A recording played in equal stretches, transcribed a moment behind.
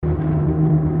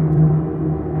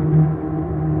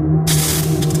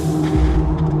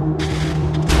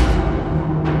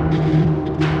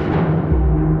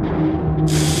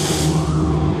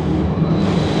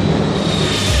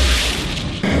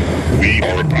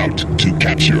about to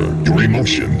capture your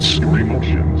emotions. Your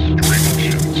emotions. Your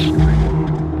emotions.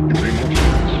 Your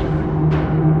emotions.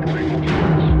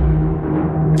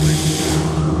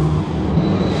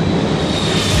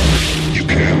 You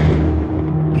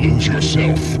can lose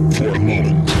yourself for a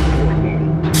moment.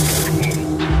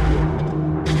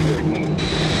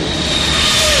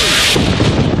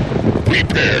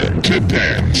 Prepare to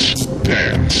dance,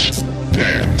 dance,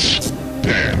 dance,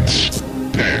 dance,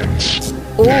 dance.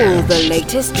 All the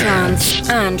latest trance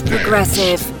and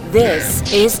progressive. This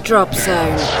is Drop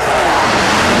Zone.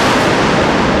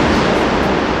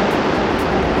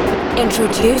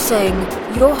 Introducing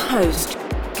your host,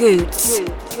 Goots.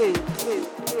 Oh,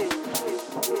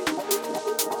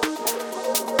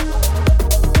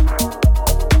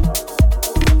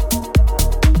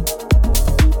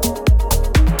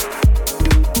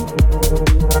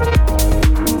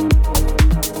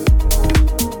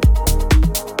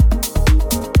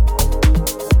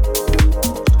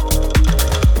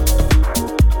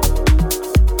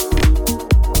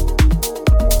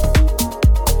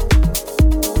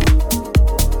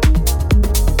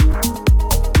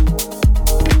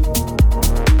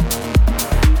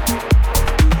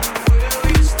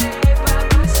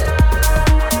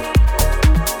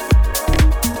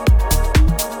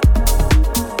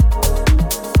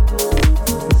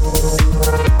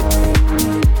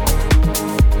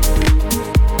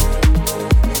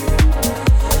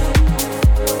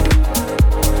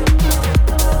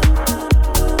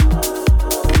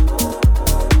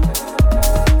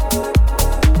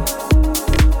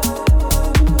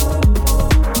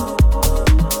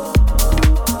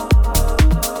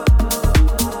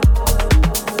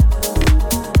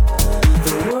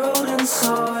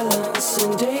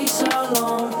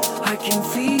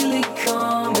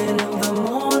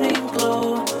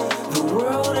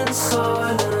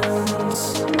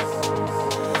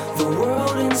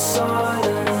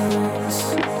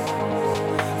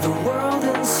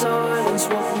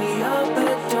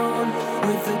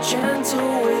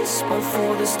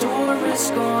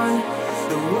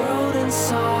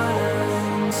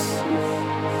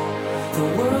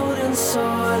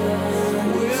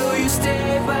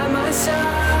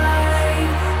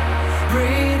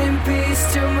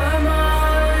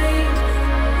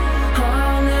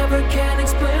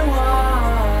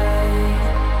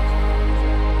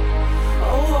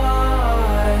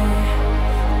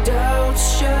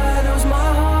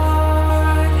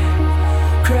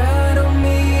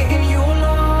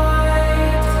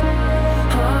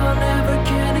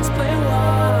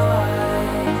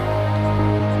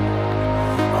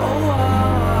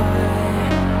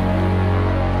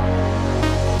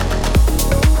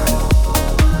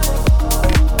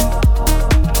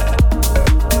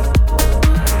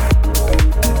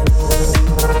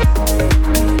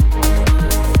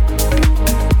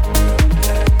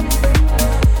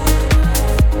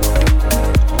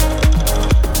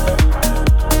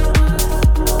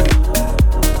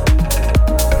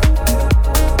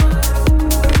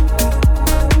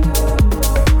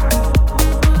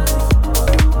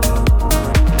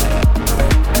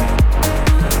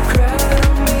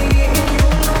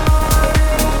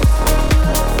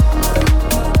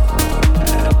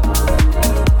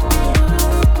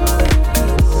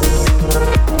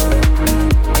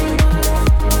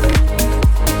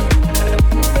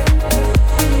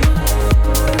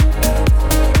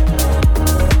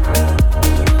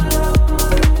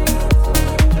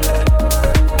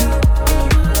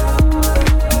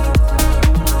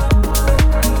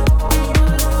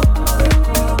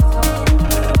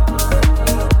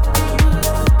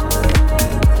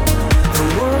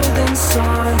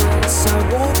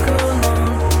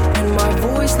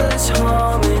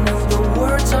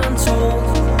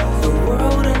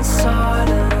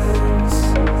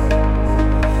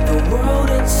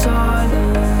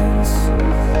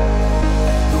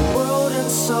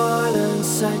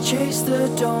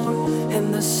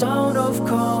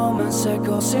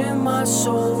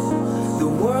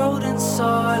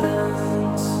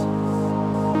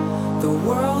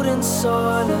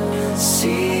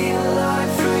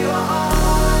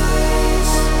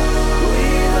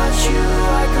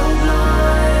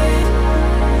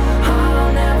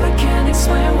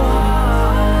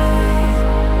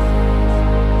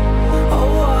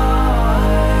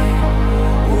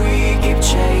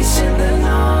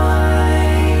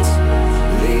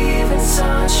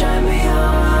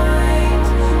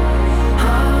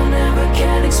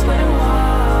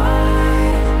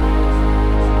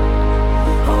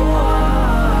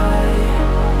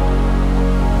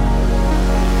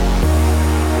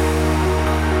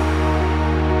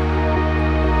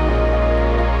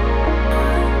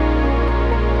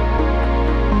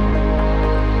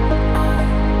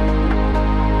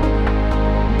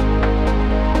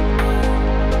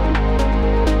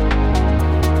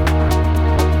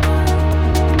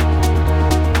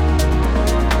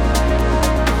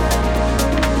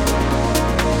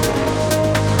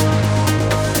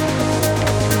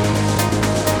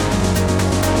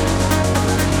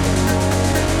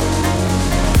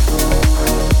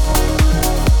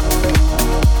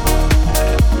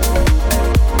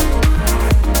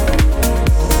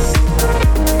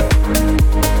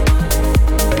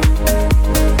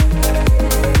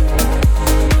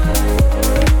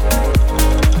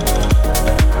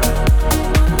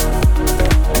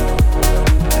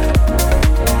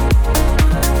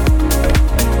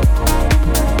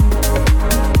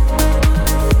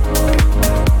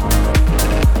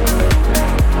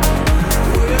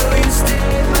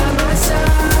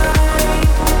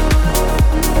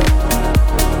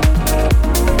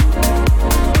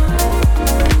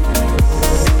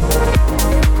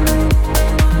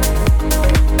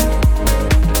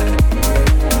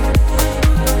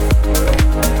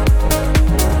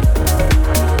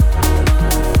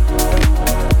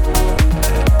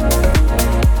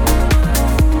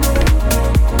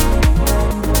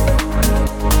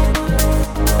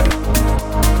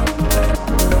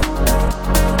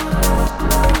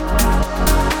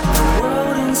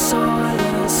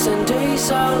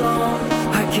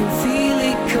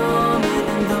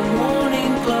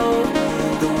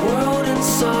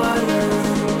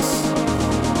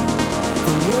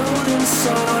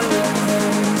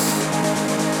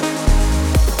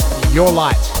 Your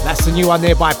Light. That's the new one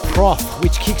there by Prof,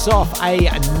 which kicks off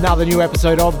another new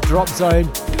episode of Drop Zone.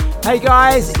 Hey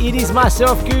guys, it is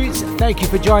myself, Goots. Thank you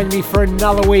for joining me for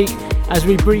another week as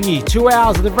we bring you 2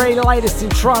 hours of the very latest in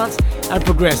trance and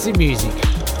progressive music.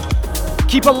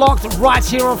 Keep it locked right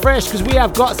here on Fresh because we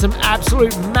have got some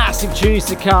absolute massive tunes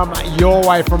to come your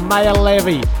way from Maya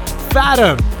Levy,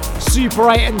 Fathom, Super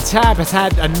 8 and Tab has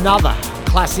had another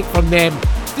classic from them,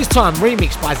 this time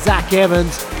remixed by Zach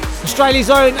Evans. Australia's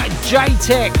own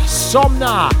J-Tech,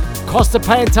 Somna, Costa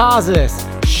Pantazis,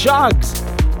 Shugs,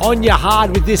 On Your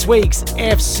Hard with this week's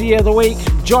FC of the Week.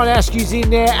 John Askew's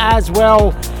in there as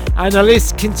well, and the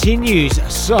list continues.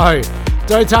 So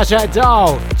don't touch that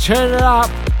dial, turn it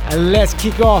up, and let's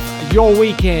kick off your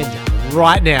weekend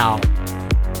right now.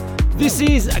 This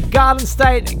is Garden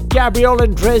State, Gabriel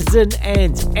and Dresden,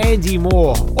 and Andy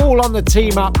Moore, all on the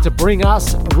team up to bring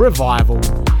us Revival.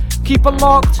 Keep it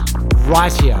locked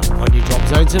right here on your Drop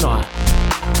Zone tonight.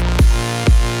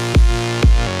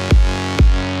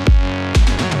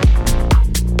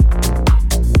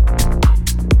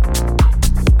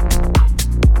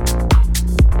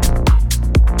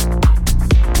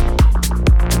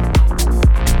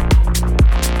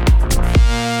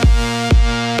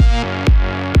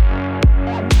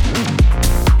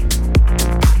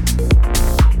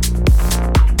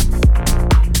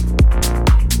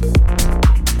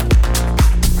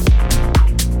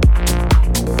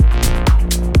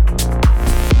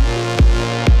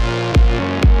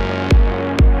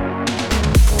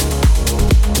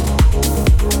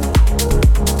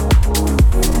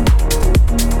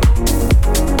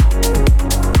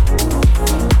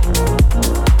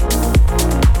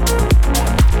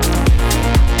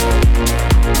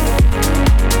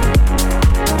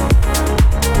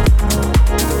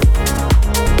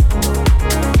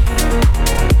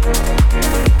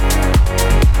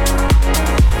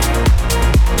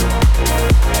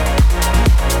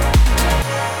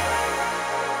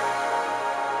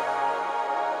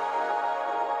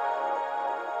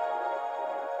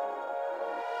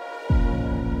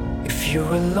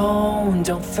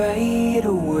 Don't fade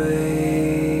away,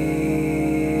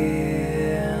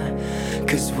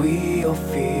 'cause we all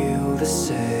feel the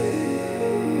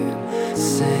same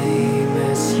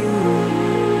as you.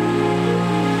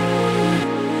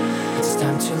 It's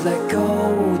time to let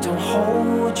go, don't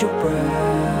hold your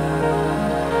breath,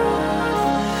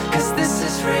 'cause this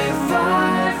is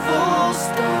revival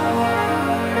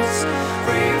starts,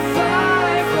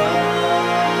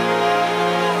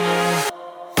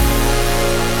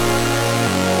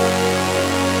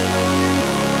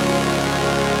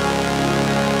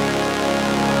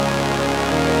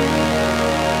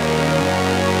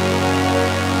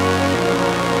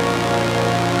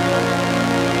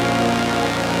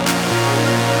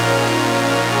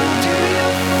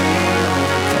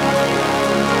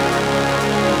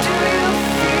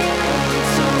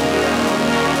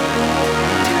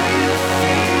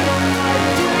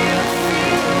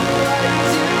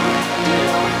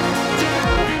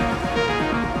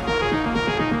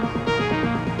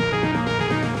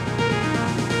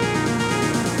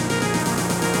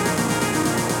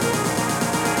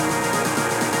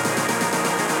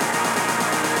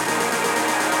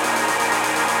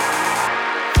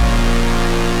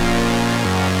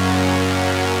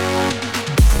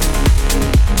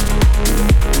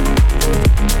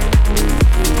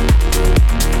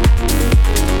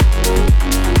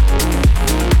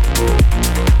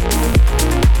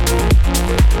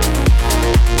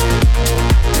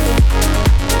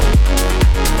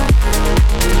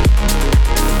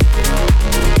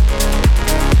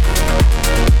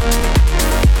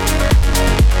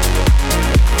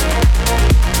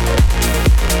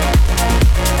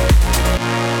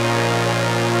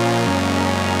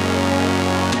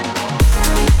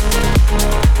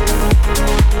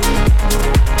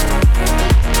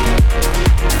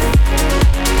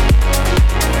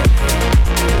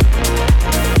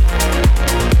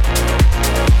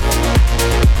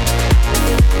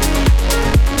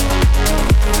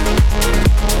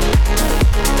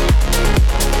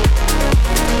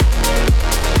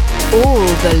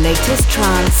 the latest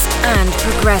trance and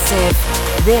progressive.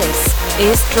 This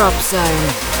is Drop Zone.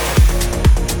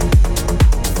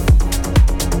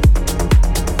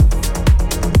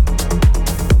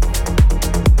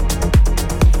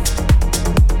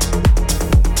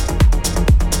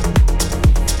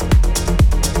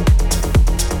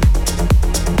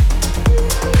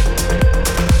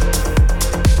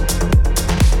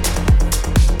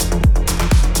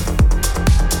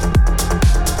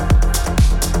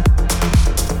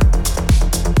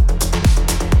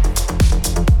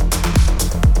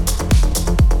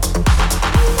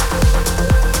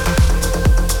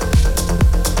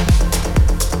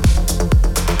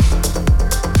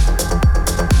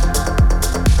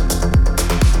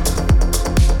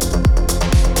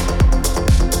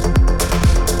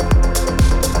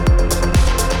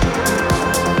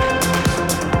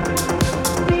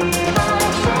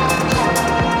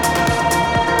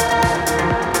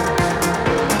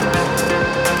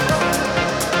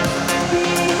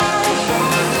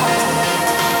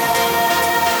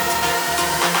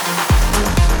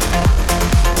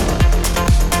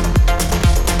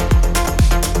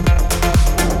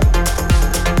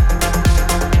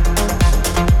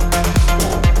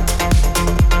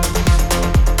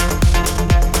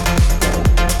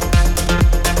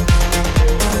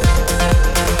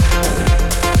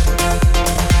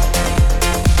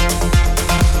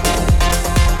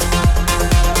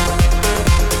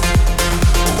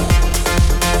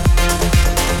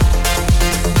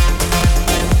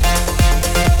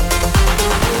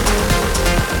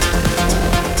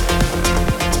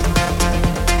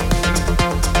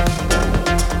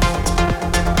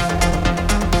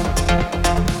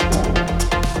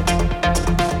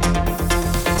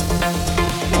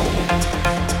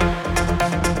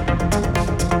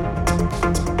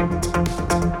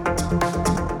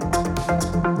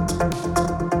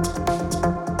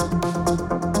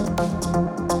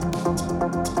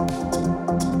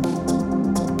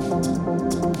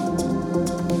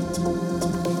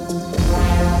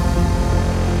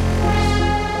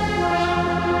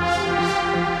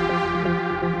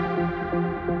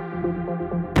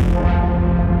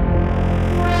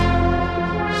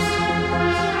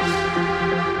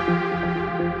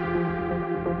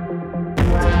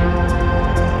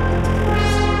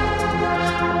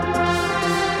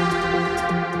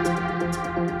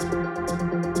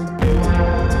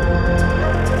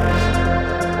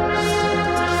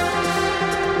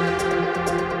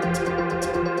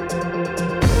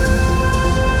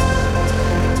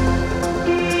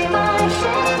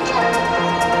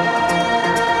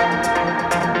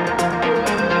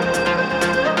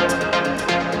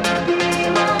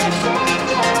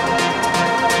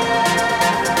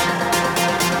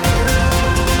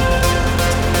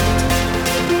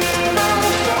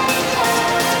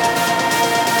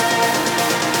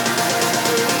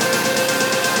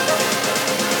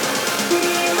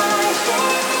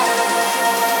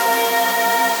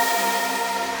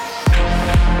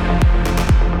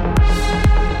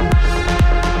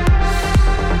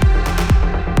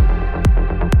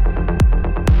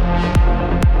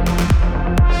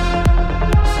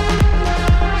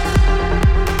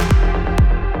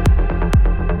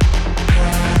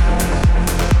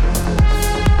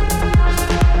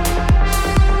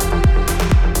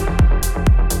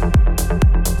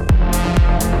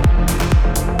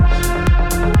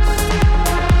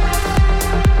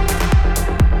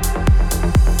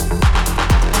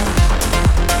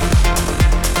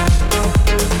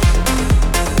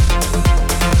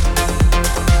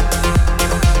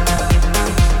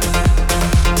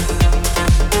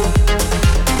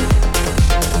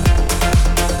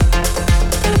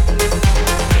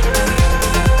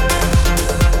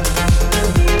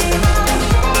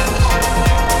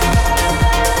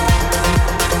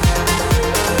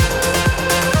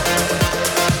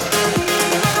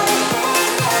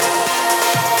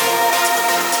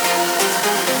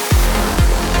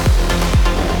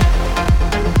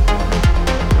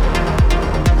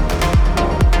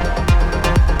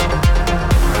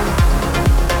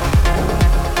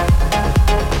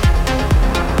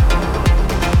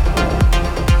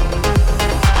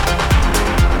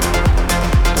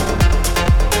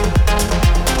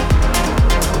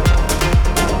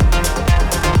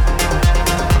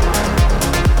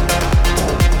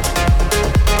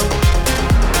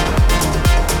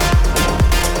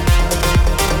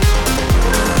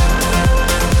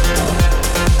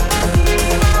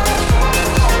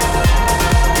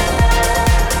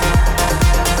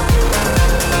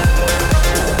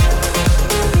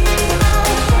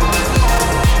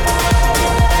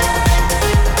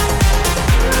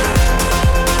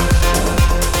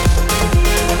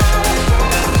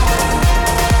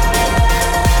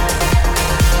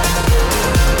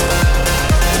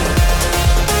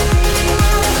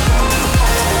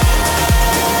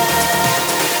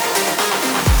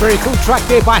 Very cool track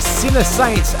there by Sinner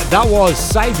Saints. That was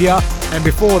Saviour. And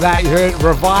before that, you heard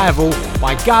Revival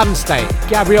by Garden State,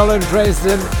 Gabriella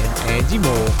Dresden, and Andy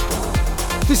Moore.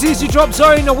 This is your Drop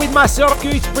Zone with myself,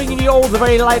 Goots, bringing you all the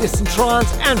very latest in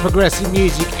trance and progressive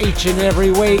music each and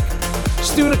every week.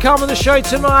 Still to come on the show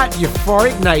tonight,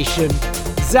 Euphoric Nation,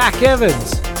 Zach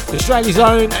Evans, Australia's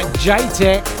own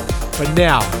J-Tech. But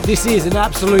now, this is an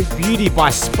absolute beauty by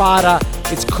Sparta.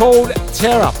 It's called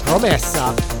Terra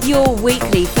Promessa. Your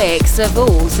weekly fix of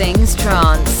all things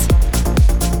trance.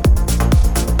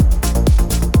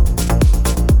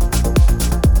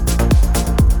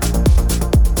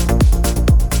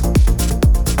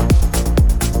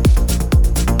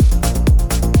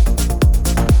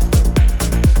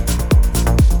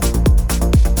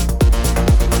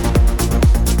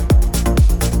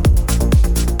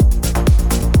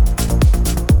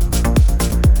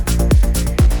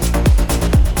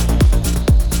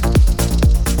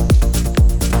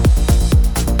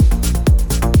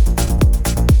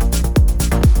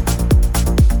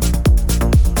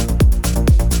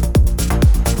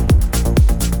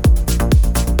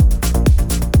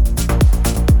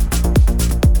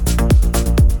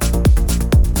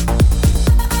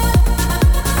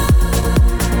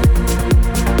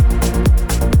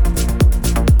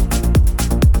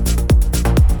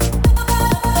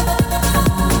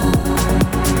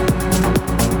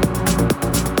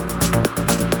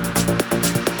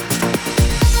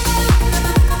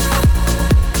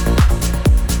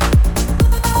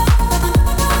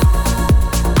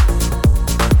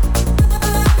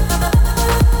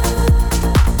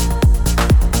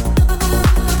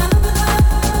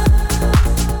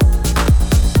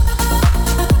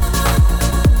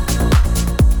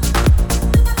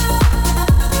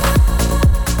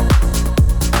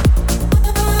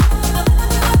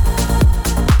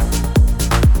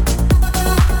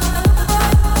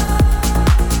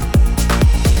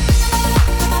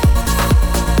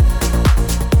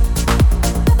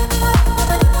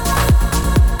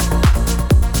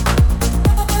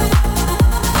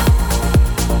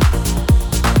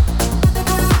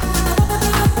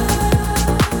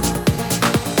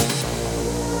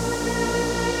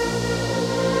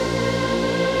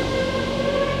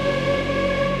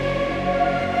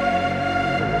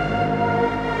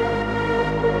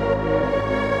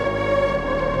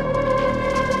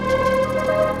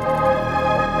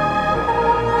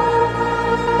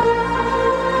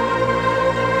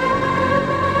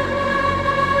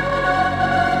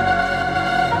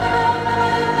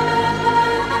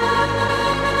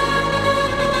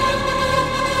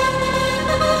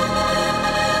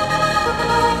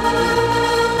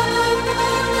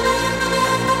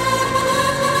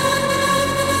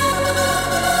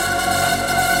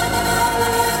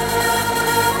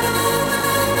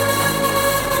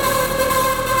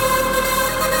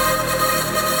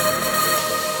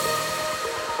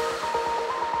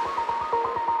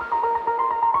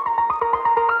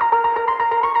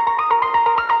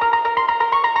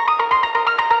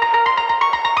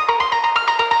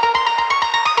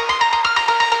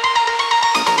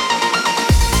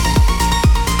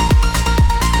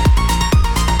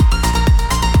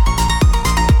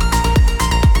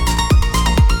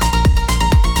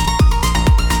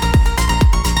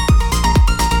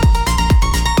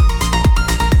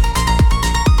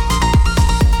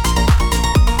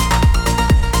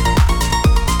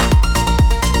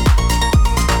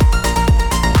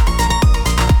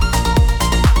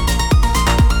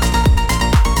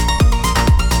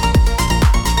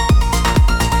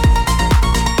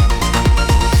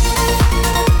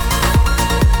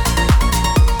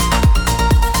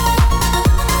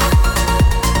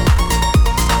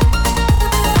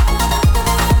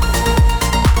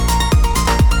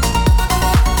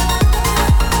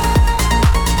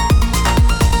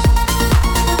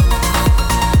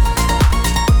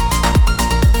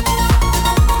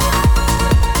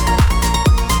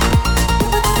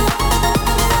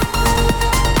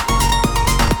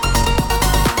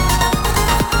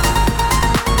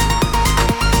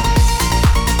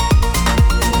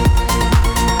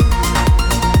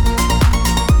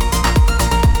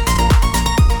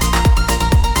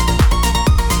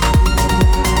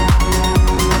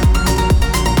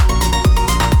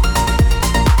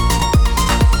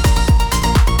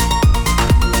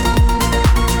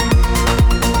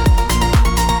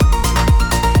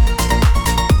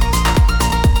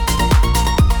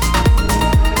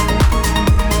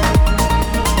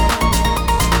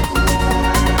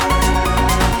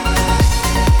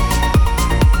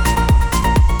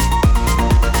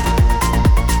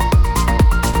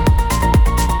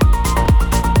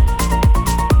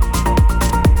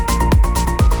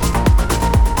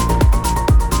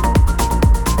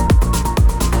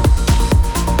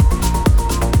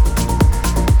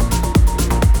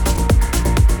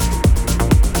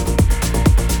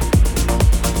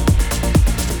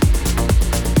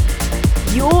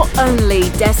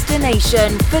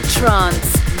 destination for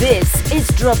trance. This is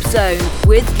Drop Zone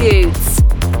with Goots.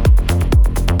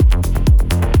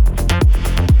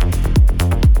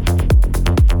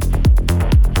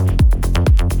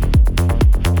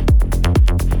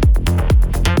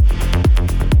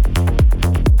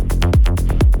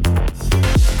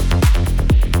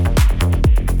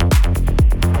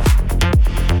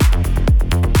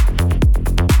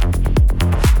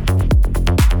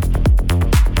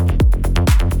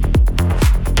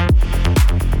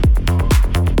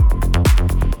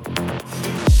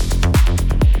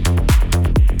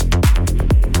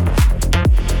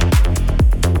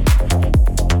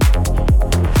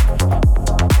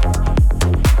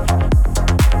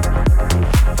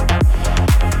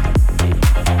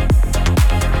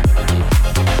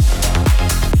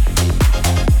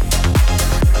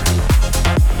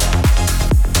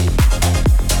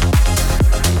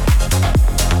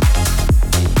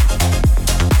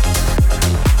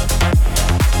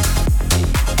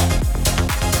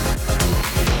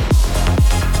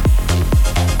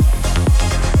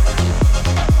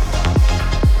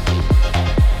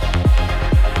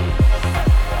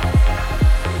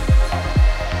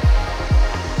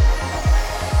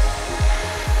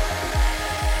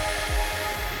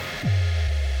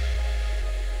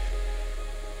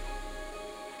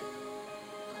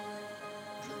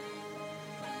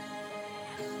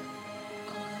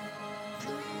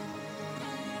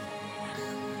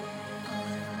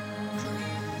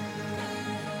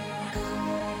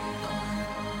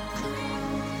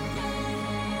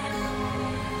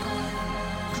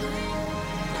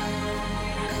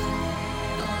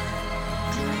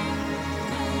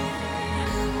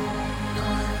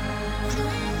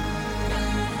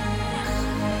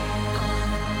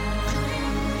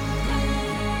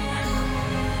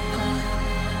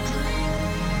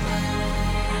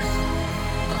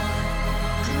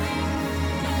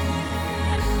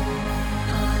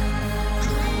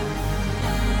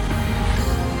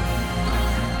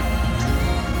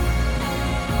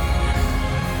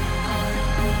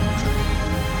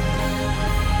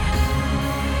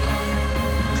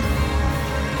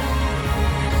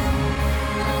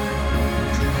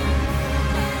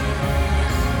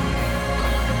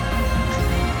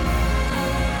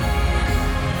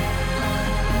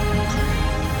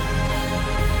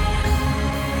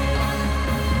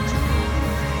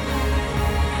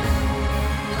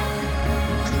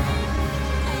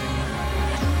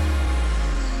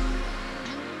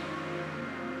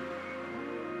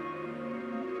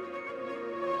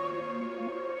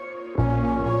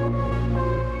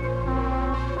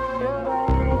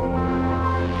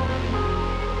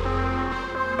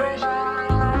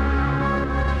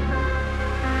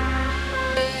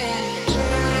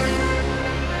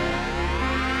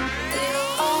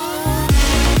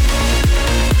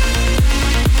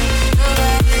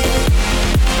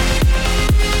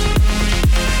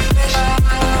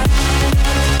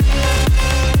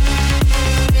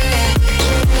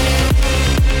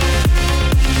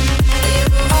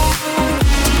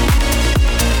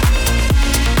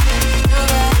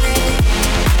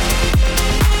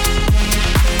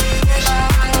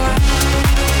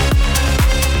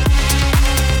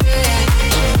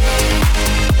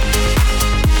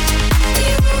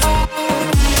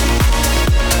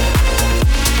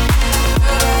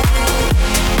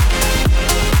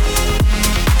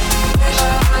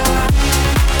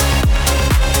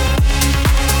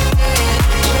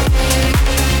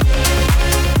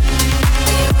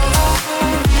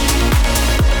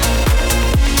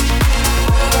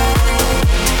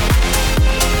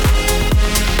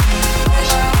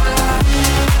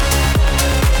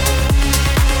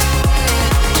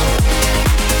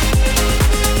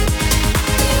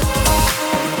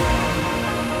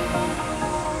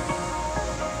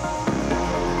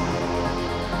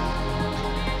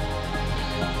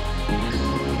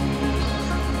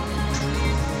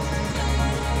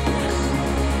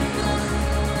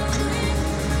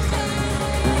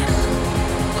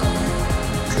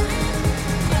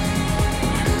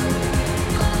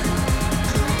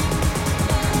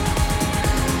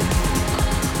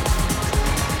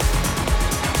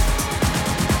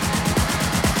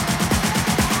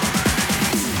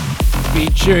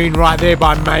 Tune right there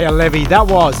by Maya Levy. That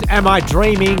was Am I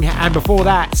Dreaming? And before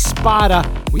that, Sparta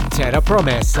with Terra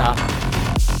Promessa.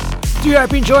 Do you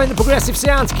hope you're enjoying the progressive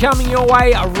sounds coming your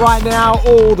way right now?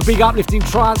 All the big uplifting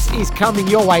trance is coming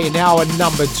your way in hour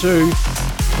number 2.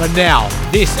 But now,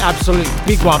 this absolute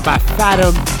big one by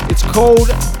Fathom. It's called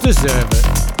Deserve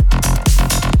It.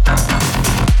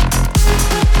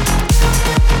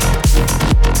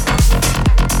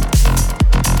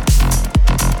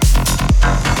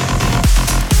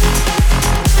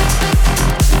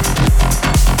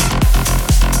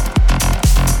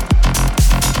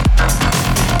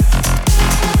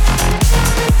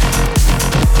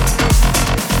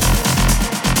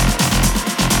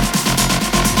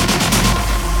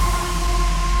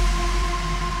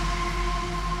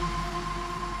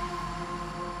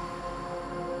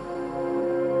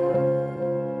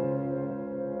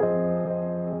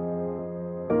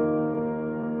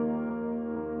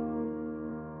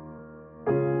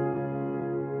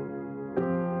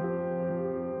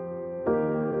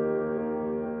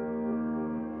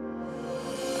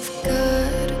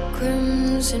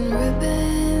 crimson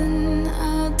ribbon,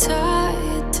 I'll tie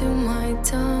it to my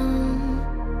tongue.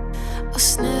 I'll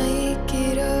snake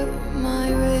it up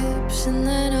my ribs and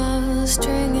then I'll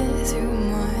string it through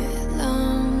my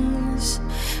lungs.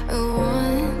 I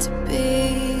want to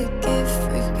be a gift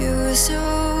for you,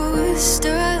 so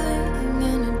sterling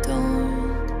and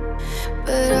adorned,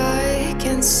 but I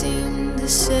can't seem to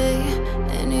say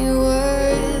any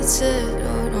words that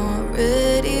aren't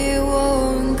already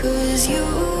worn. 'Cause you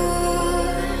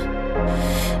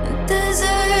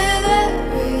deserve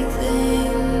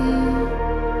everything,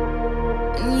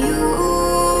 and you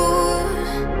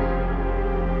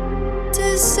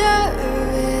deserve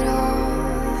it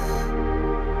all.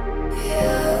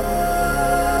 You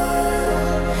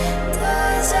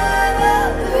deserve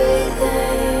everything.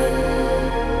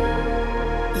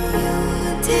 You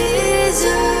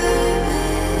deserve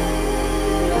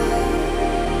it all.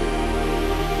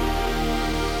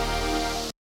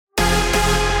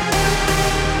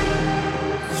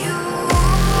 You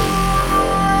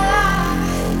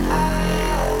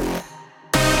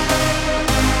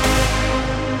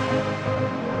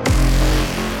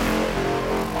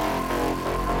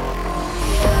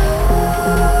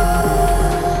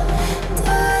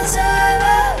deserve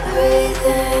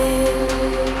everything.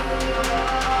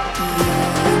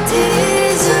 You deserve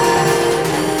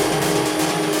it.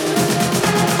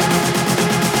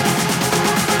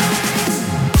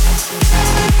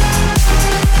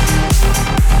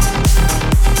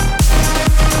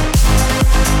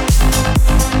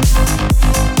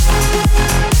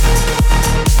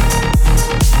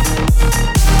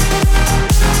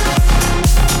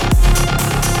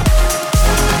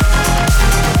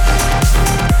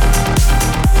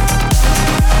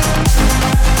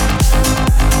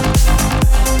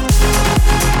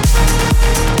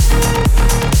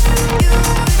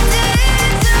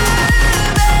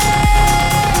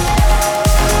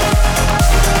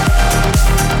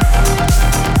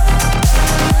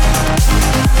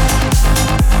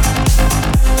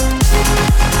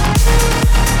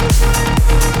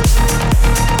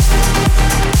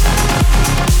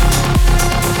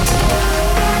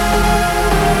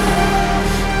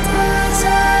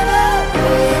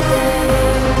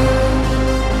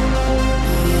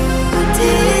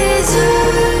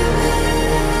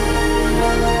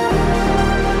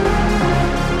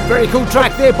 Very cool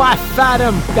track there by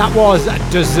Fathom. That was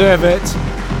Deserve It.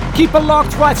 Keep it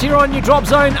locked right here on your Drop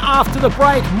Zone. After the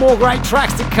break, more great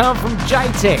tracks to come from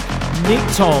J-Tech, Nick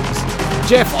Toms,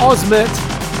 Jeff Osment.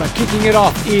 But kicking it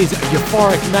off is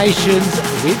Euphoric Nations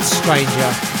with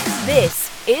Stranger. This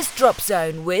is Drop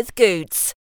Zone with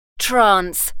Goots.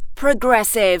 Trance,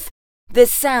 progressive, the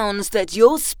sounds that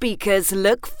your speakers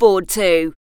look forward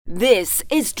to. This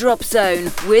is Drop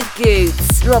Zone with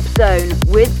Goots. Drop Zone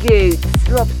with Goots.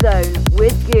 Drop Zone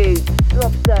with Goots.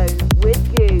 Drop Zone with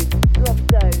Goots. Drop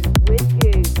Zone with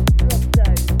Goots. Drop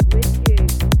Zone with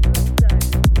Goots. Drop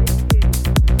Zone with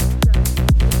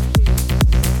Goots.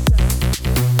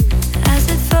 As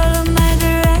it followed my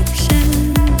direction,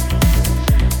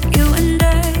 you and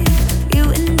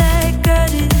I got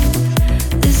it.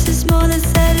 This is more than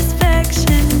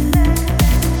satisfaction.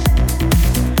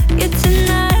 Yeah,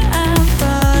 tonight I'm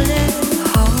falling.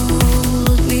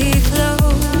 Hold me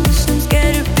close. I'm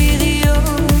scared to be the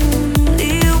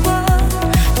only one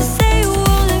to say you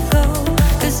won't let go.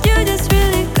 'Cause you just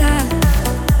really got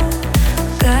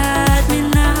me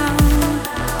now.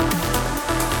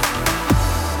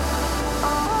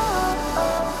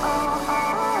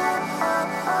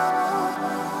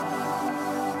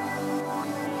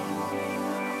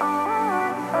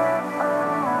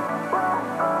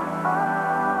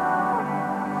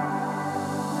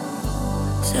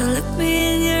 So look me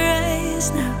in your eyes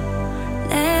now.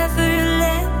 Never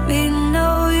let me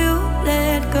know you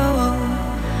let go.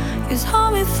 Just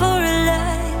hold me for a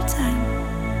lifetime.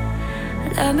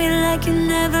 Love me like you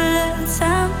never loved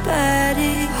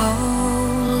somebody.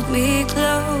 Hold me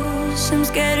close. I'm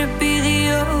scared to be the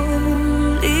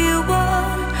only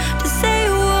one to say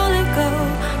you won't let go.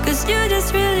 'Cause you just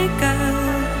really got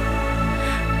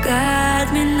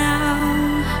me now.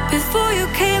 Before you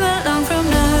came along from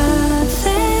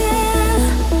nothing,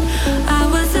 I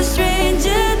was a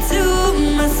stranger to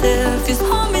myself. Just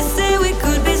hold me, say we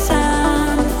could be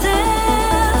something.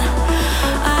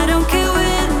 I don't care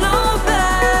with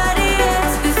nobody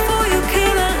else. Before you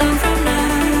came along from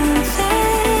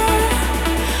nothing,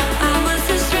 I was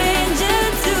a stranger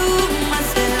to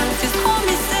myself. Just hold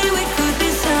me, say we could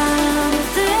be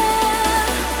something.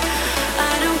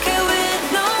 I don't care with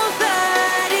nobody.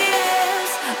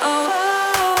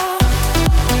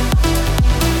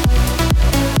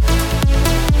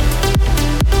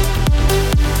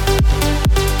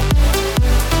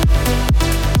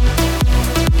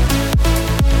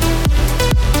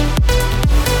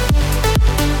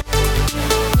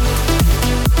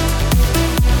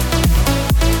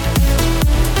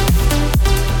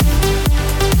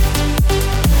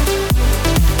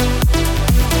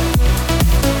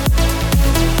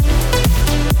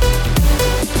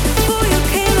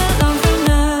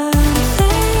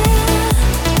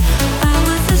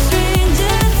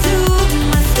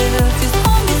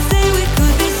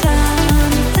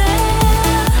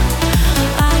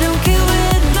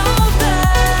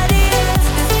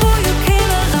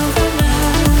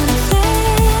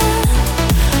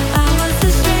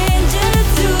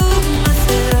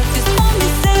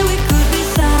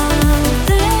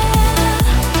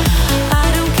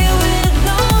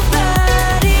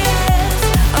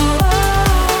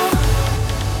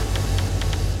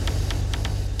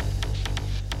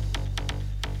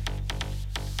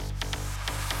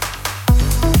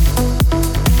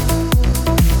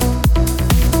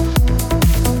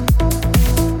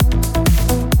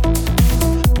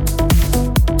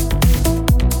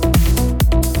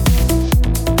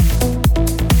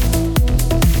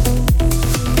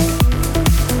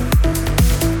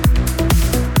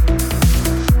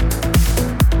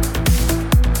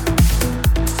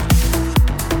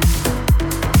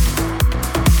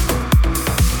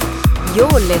 You're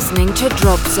listening to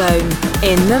Drop Zone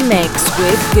in the mix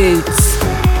with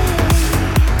Goots.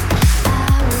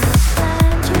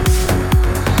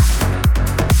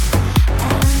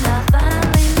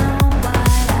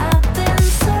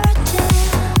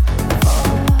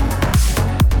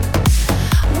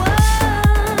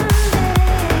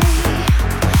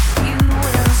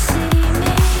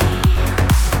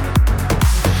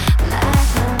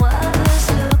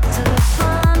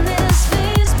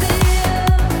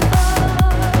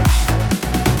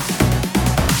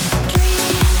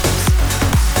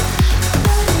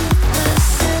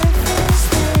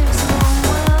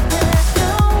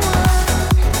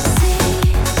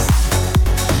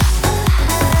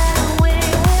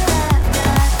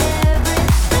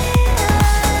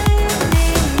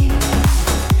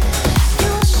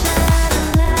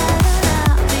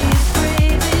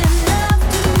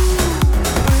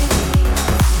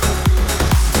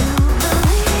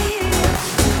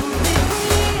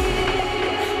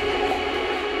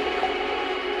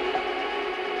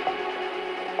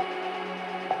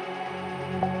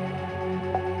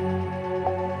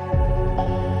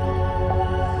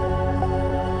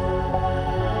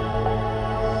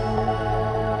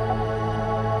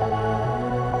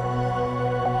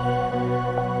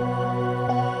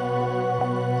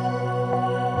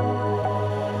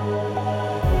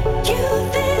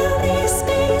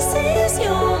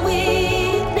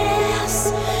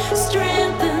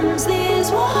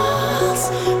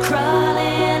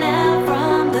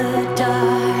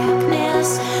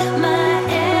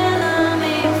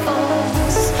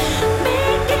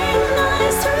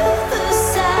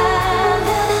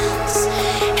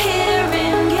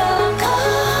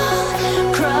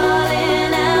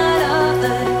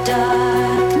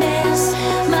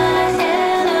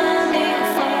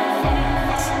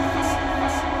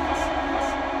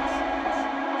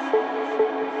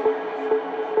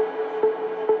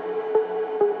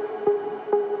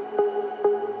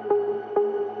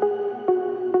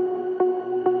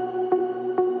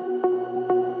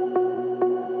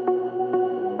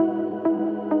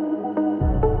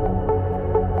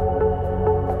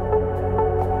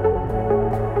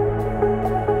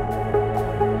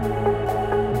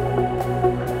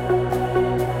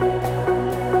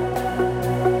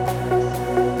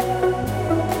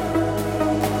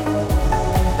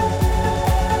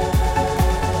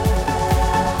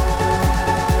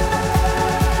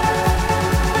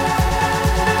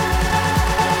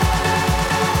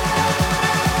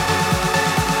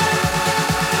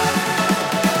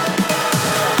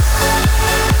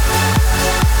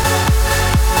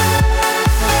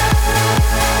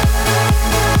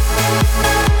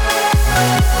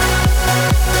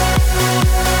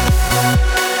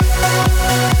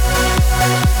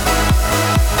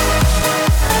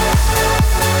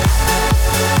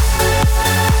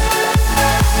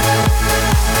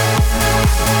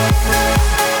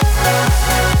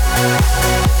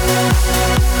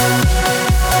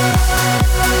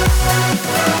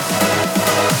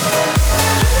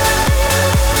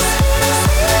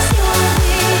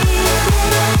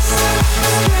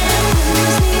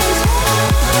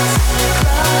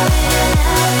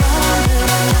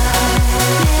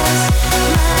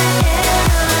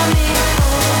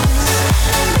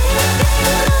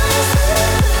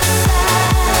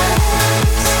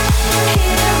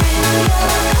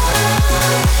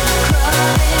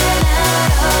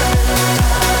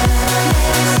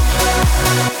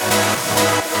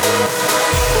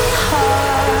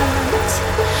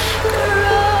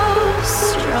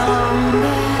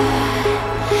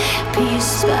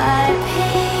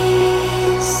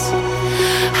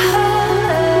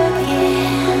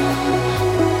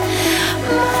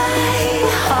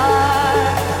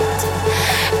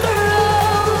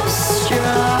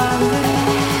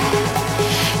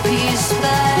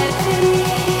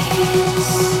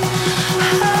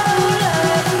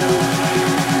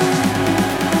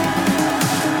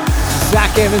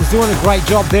 Evans doing a great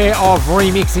job there of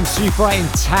remixing Super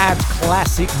and Tab's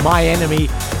classic My Enemy,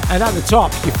 and at the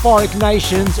top Euphoric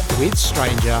Nations with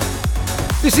Stranger.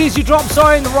 This is your Drop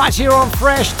Zone right here on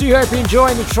Fresh. Do hope you're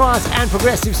enjoying the trance and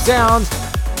progressive sounds.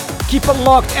 Keep it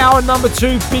locked, hour number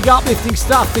 2, big uplifting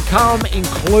stuff to come,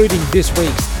 including this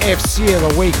week's FC of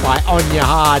the Week by Anya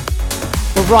Hard.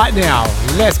 But right now,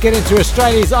 let's get into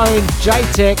Australia's own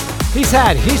J-Tech. He's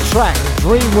had his track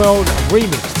Dream World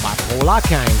remixed by Paul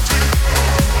Arcane.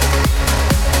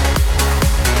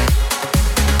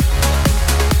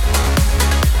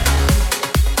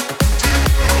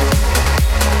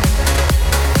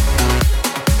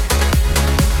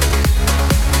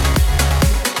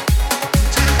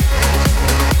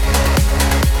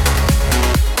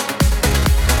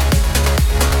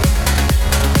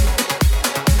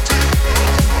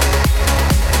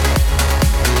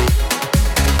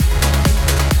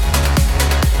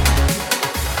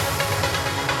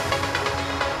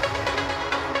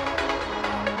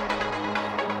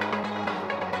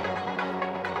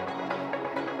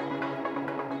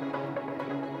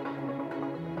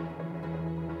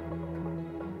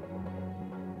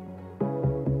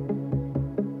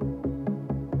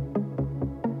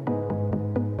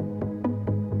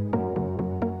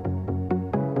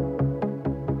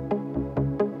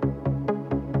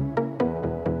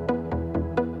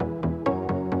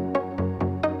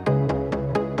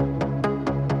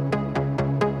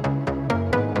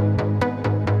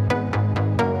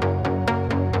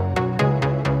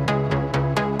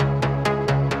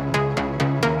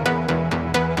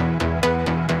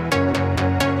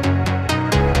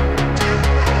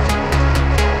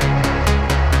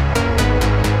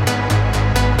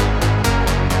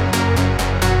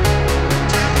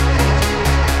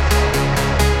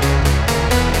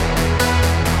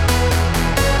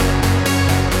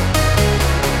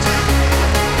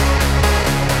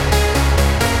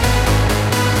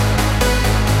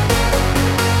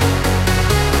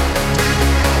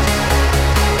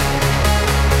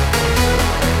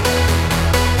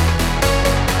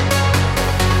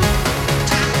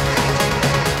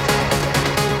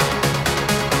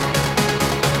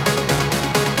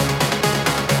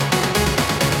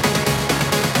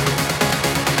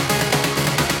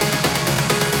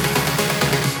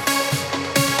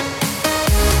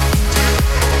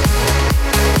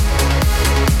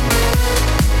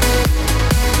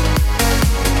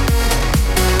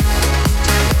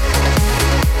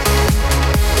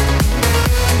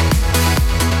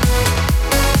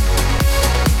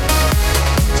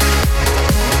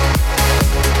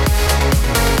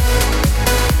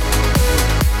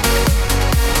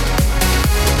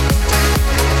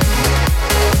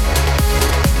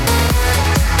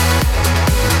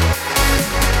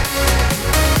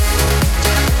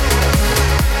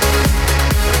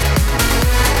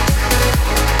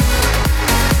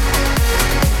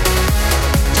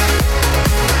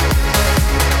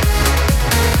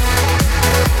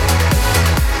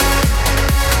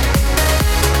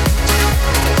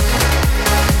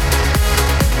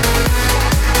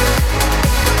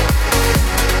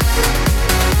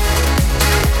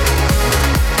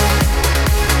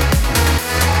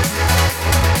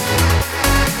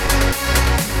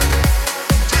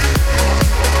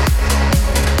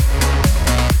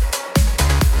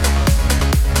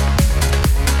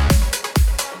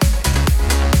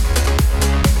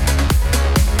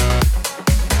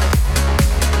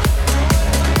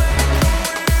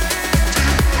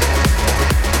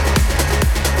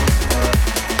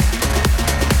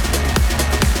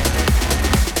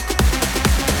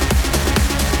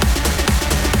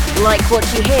 Like what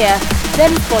you hear?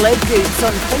 Then follow Goots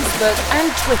on Facebook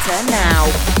and Twitter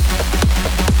now.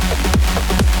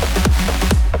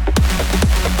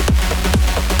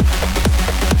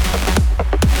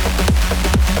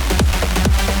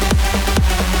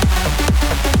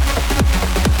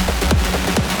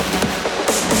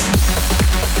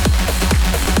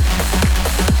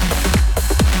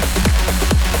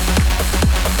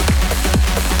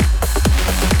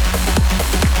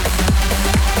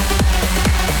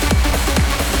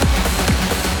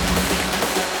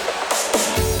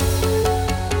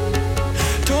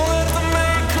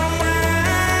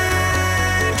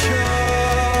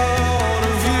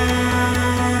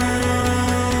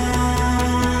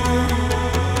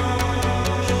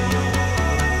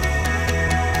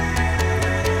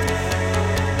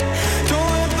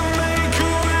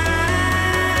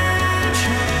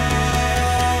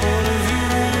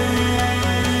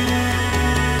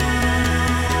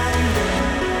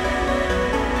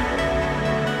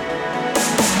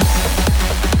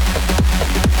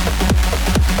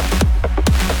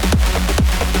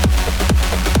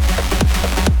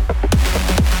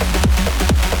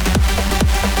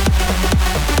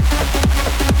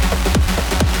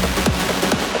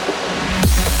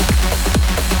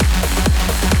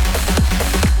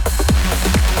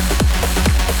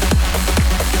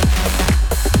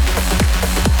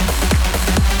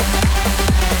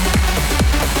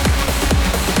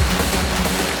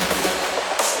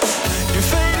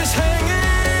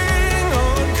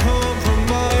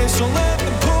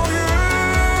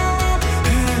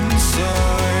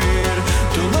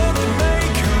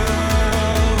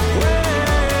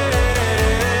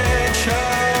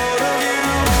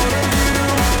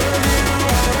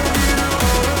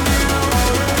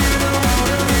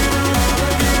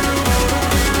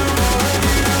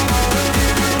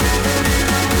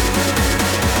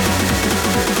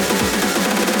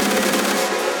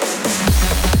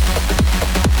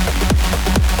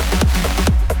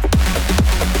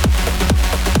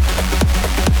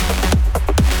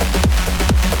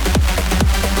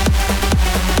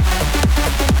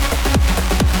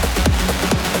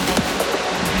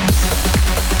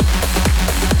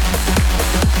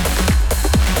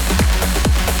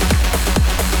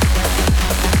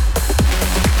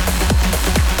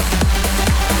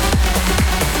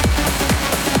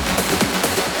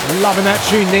 Loving that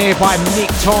tune there by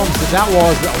Nick Toms. That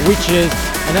was Witches.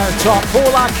 And at the top, Paul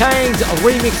Arcane's a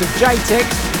remix of J-Tex,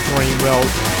 Dream World.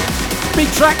 Big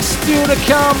tracks still to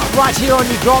come right here on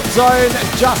your Drop Zone,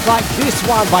 just like this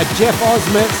one by Jeff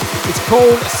Osment. It's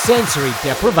called Sensory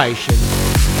Deprivation.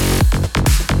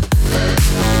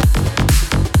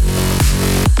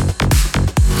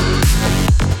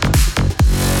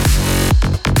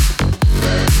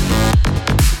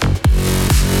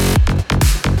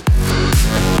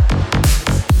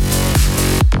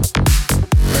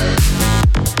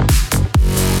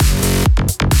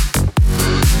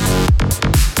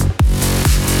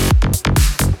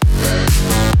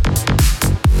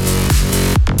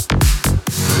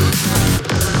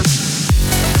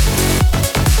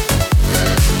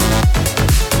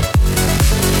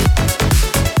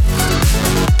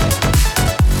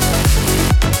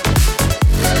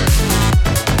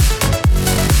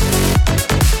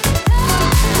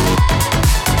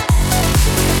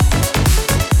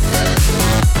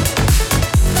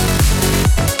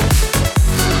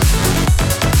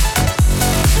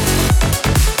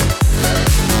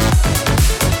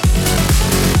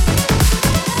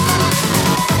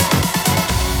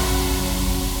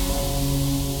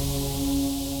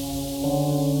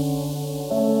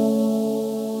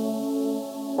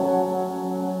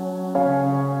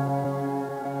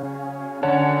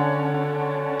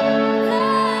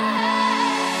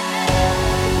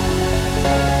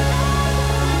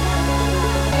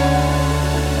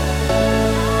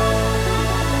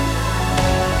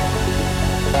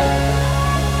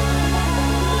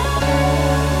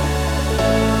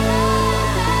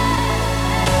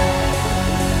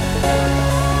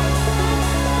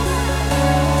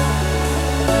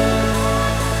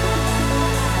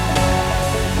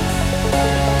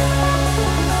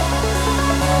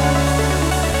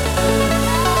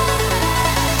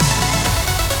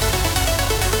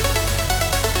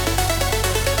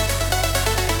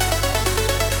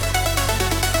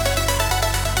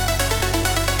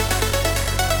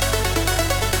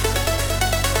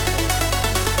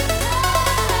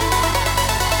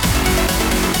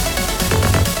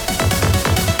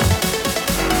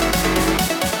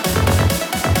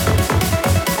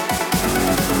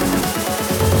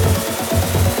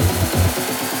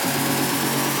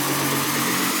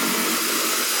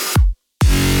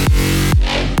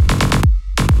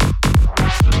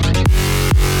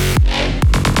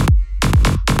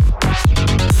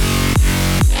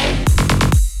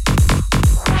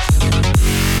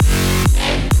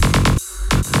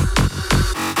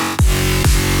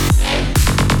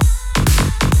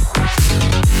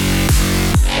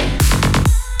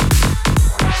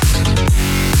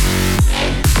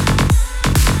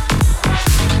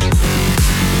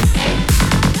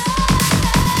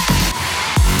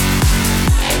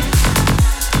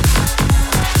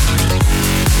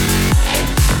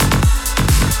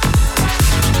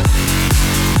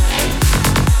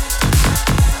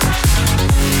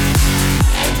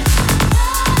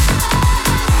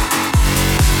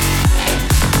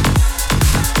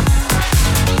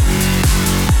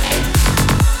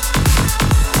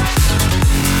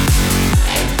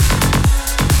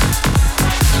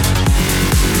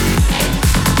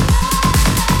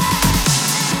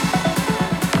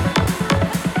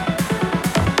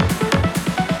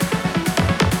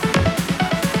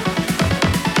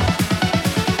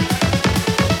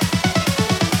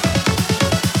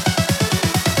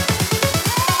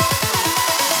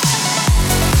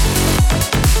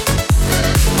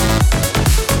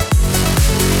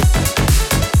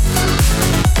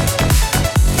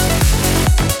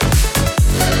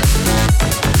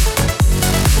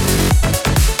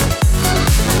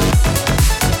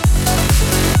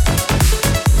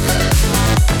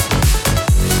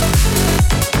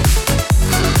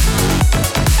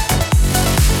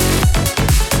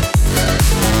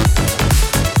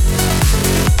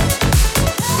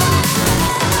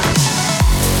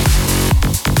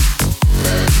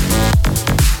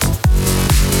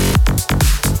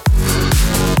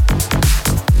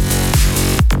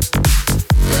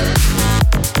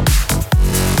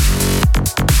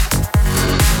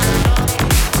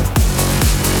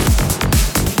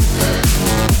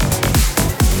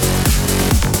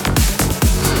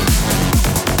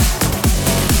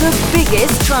 The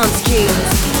biggest trance tunes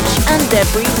each and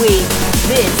every week.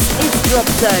 This is Drop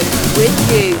Zone with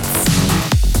Goots.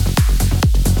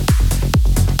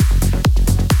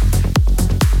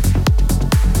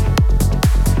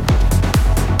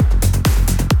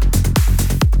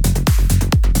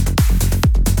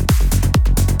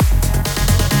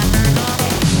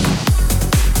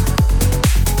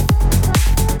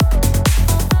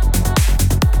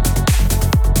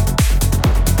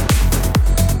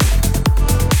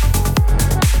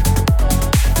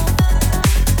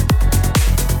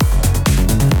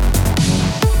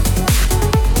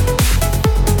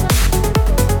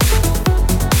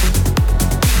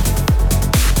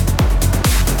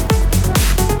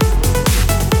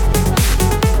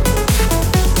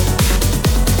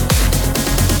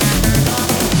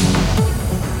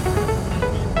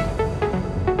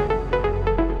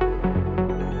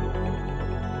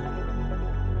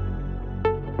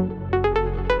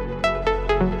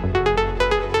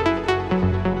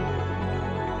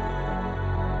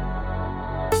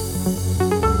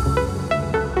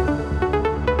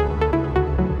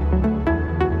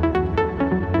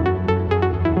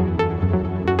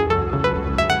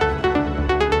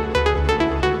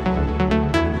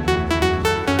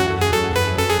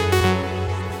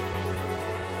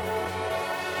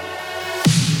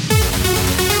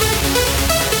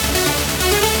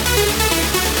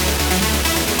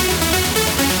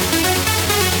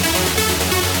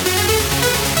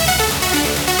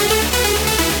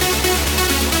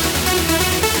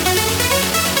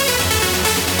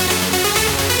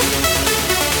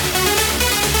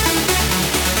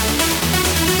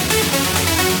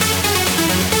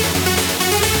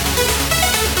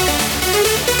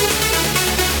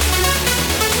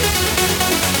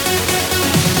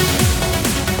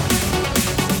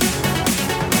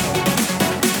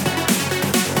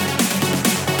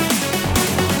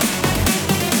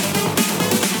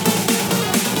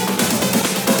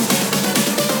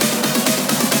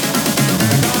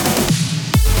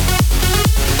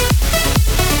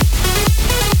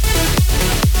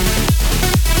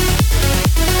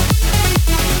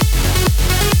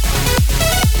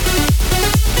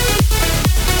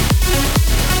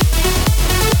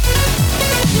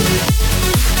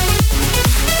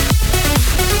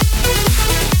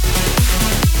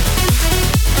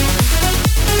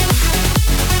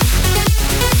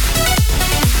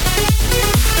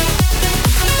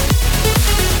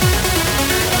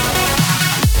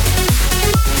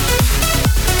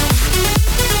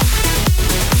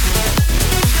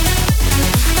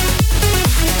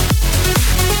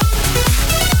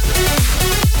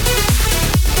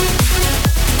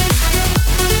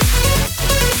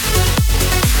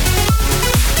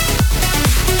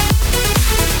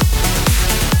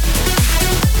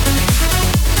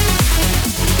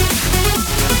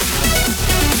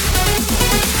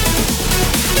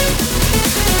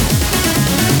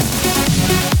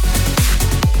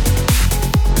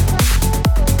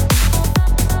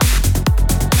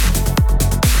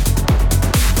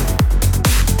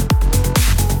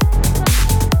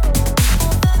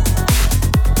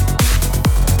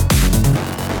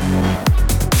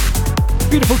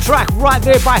 Track right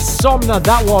there by Somna,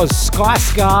 that was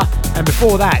Skyscar, and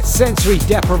before that Sensory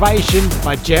Deprivation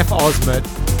by Jeff Osmond.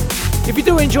 If you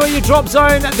do enjoy your Drop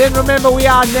Zone, then remember we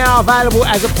are now available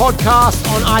as a podcast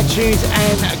on iTunes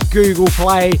and Google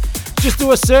Play. Just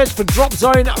do a search for Drop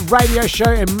Zone Radio Show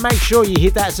and make sure you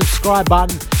hit that subscribe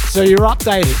button so you're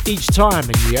updated each time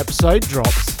a new episode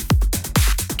drops.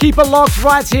 Keep it locked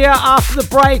right here. After the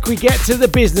break we get to the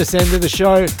business end of the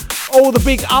show. All the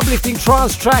big uplifting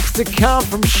trance tracks to come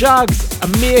from Shugs,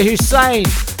 Amir Hussain,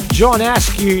 John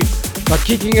Askew. But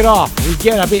kicking it off, we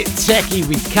get a bit techie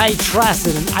with Kate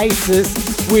Tracid and Aces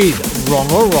with Wrong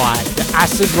or Right, the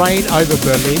Acid Rain over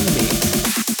Berlin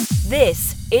mix.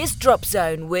 This is Drop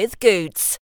Zone with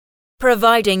Goots,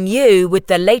 providing you with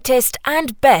the latest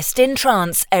and best in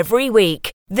trance every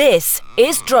week. This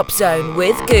is Drop Zone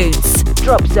with Goots.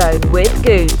 Drop Zone with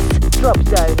Goots. Drop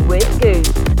Zone with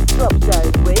Goots. Drop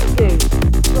Zone with Goots.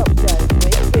 Drop Zone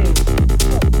with Goots. Drop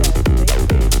Zone with Goots.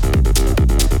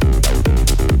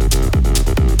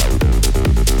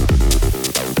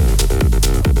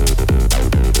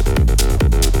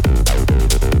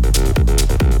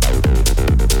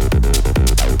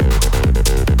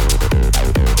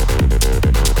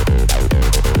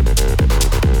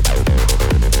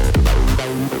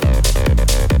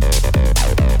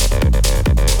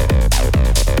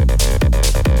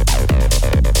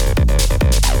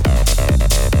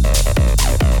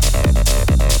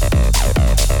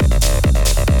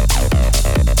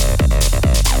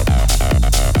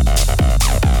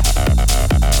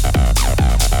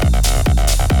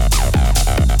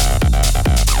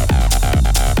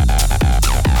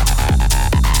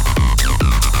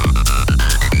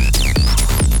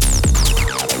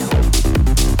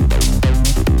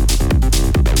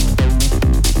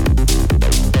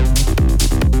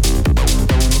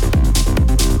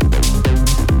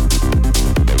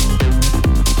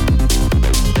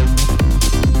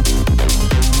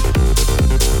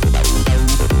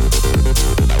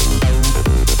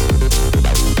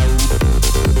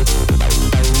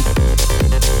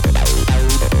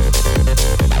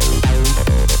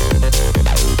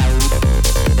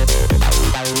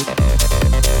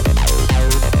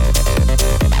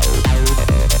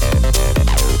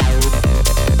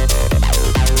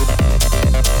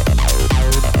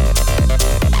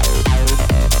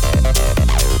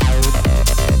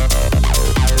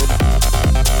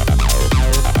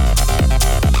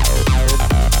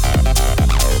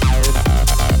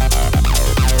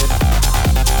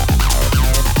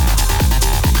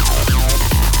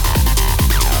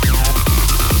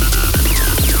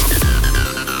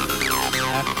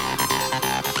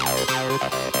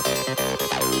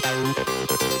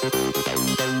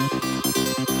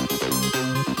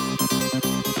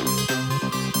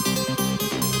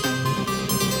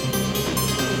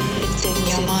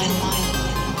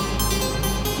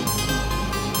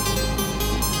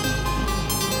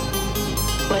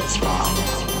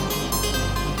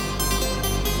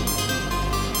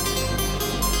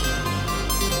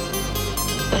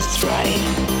 What's right?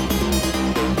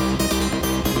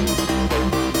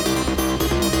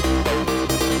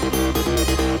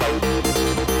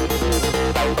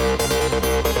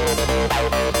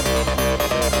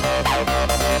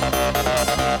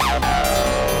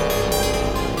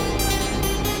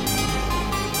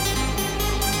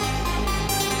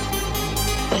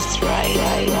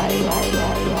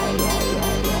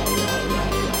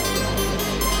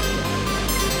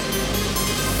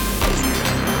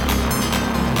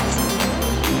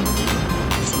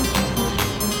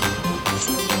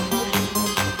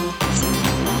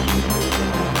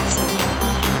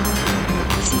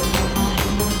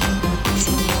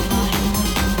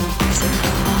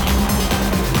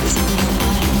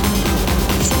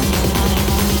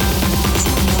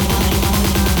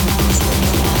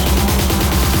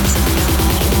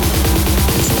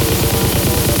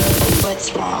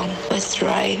 What's wrong? What's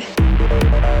right?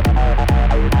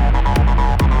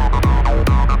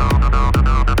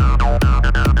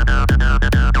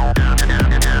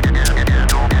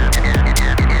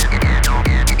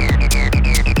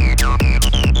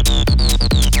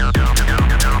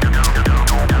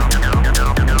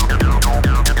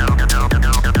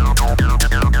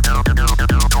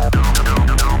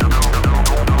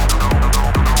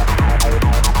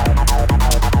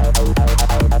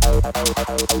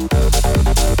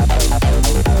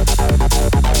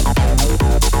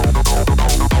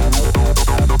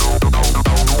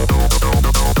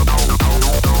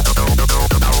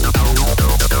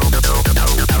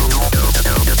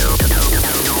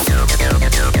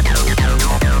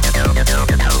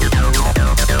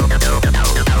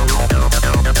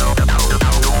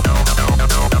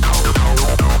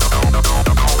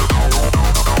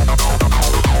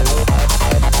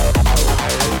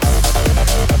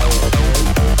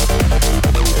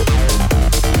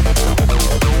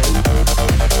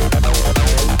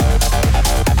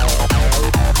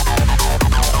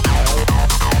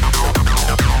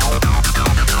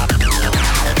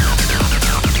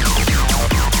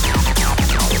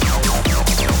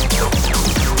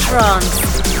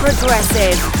 Trance,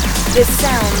 progressive, the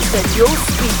sounds that your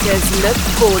speakers look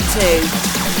forward to.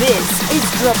 This is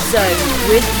Drop Zone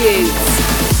with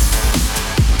Goots.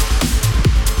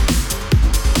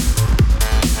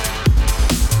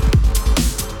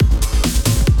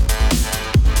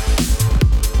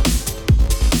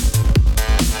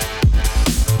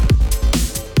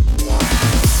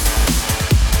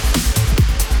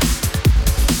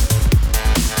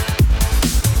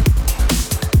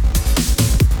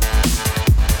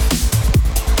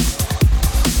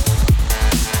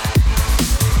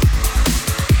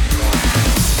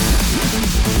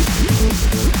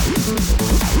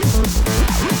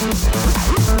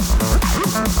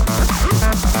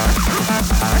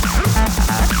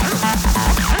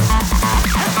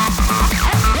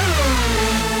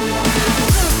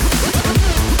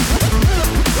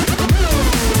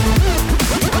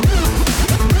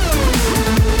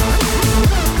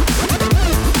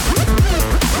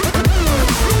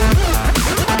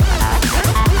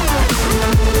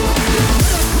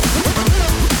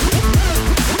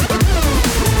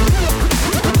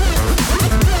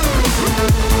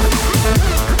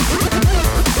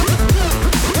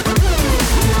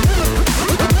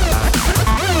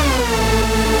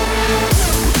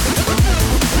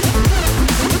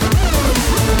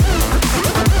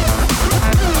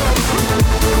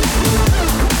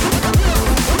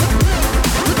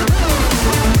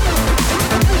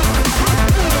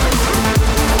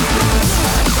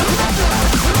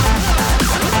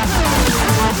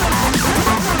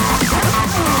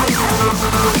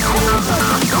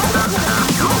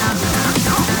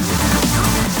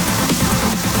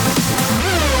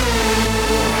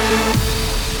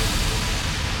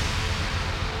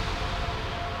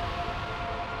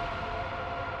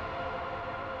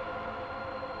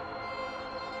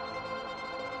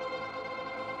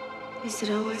 Is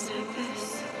it always like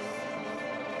this?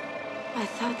 I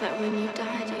thought that when you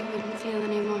died, you wouldn't feel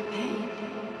any more pain.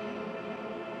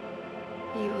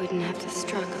 You wouldn't have to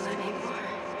struggle anymore.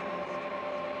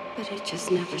 But it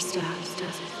just never stops,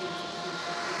 does it?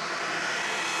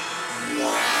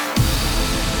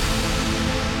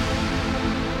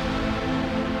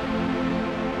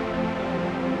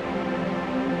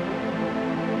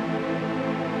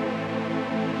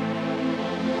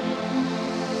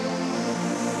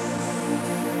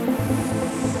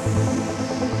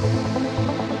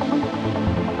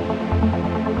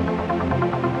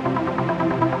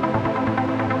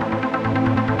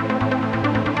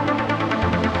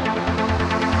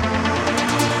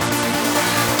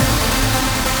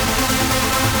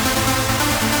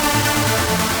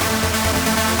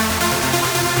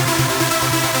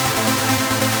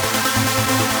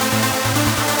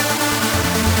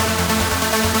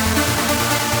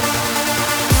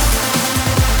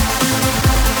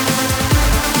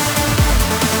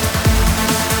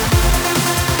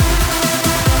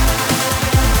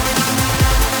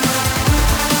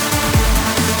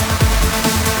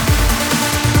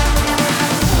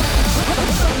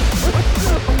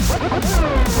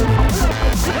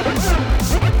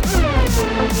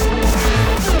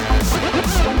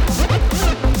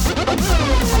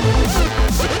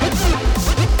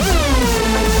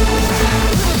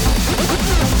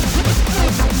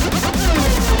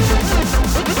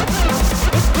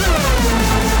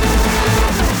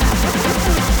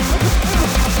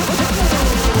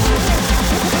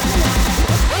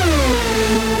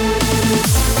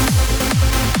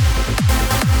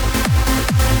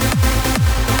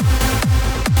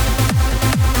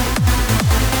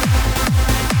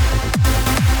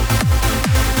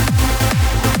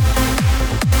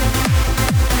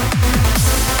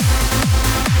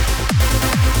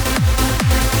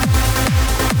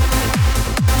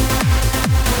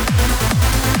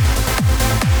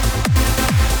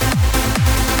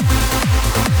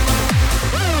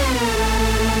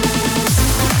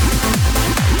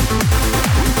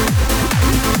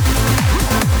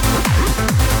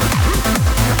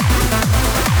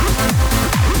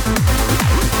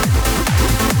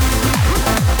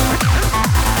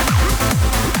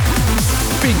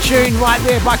 tune right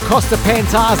there by Costa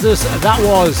Pantazis. That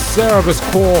was Cerebus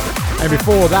Core. And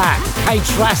before that, Kate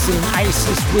Trasson and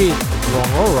Aces with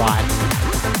Wrong Alright.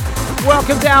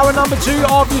 Welcome to hour number 2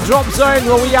 of your Drop Zone,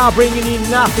 where we are bringing in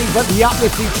nothing but the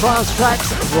uplifting trance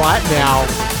tracks right now.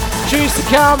 Tunes to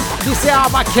come this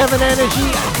hour by Kevin Energy,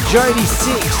 Jody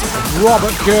Six,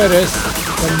 Robert Curtis.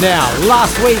 And now,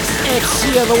 last week's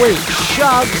FC of the Week,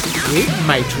 Shugs with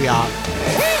Matriarch.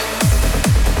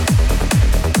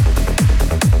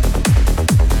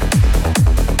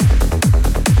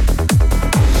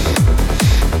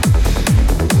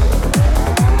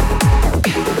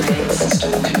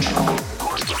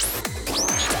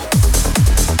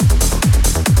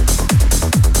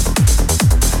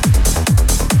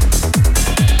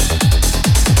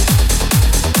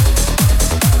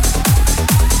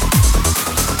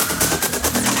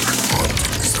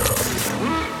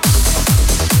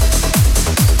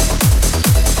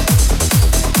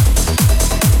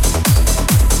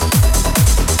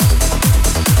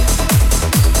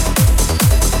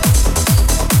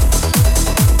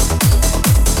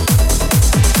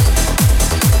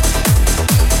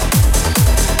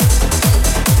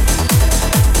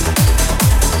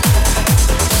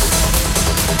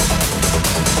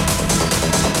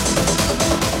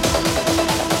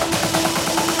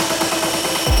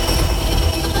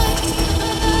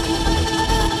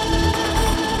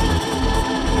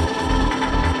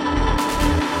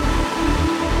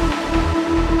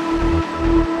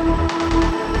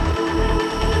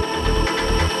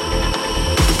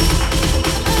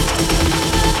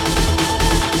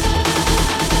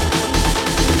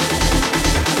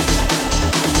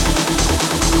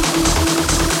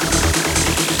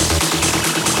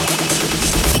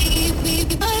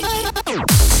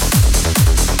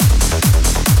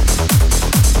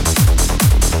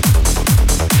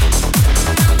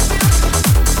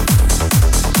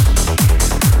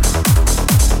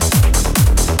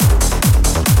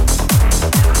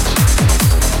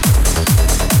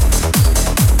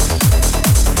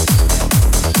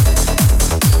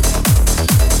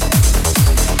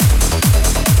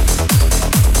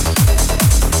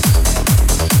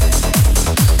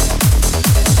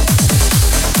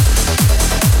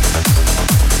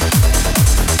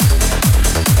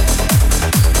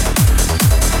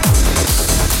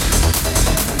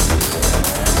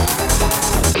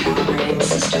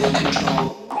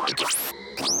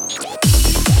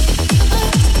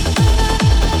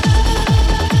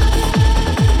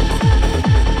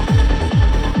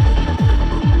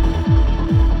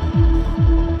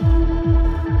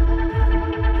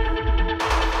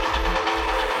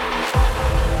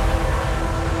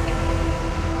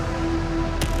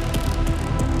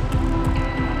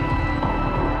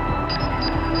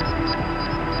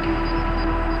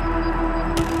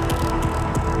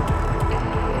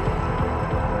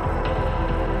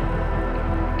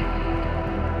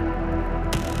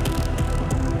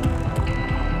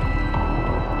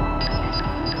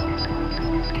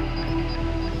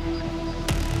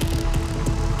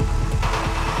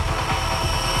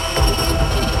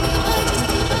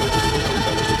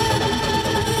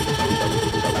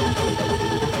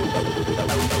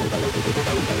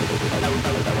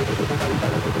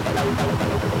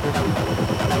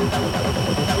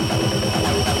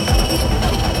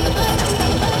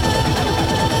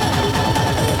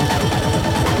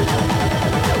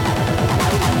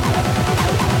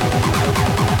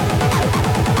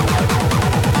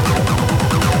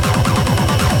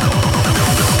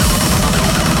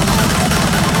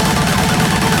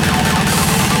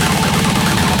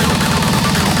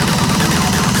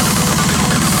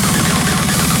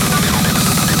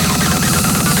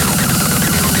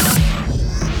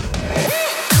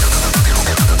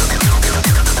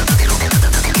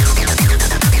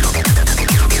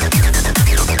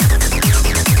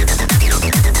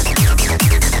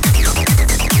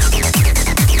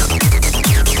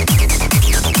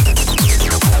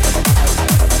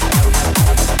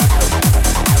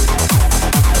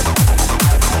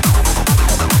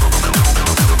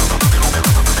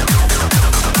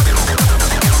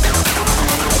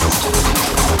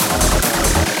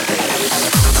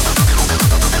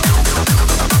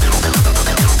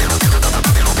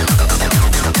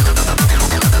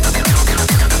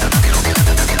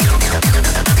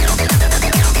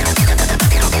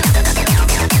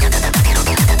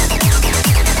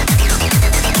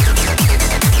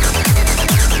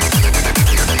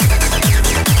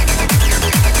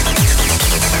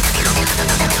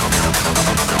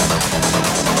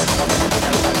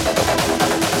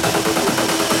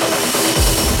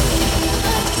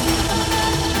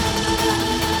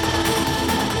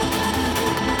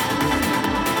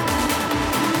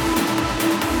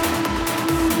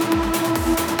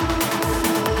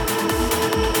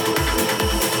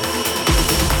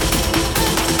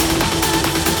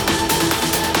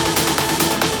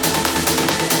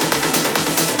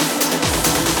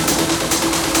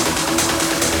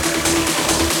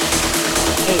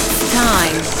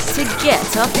 to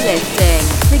get uplifting,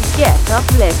 to get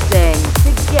uplifting,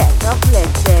 to get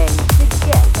uplifting, to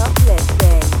get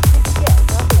uplifting, to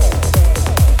get uplifting.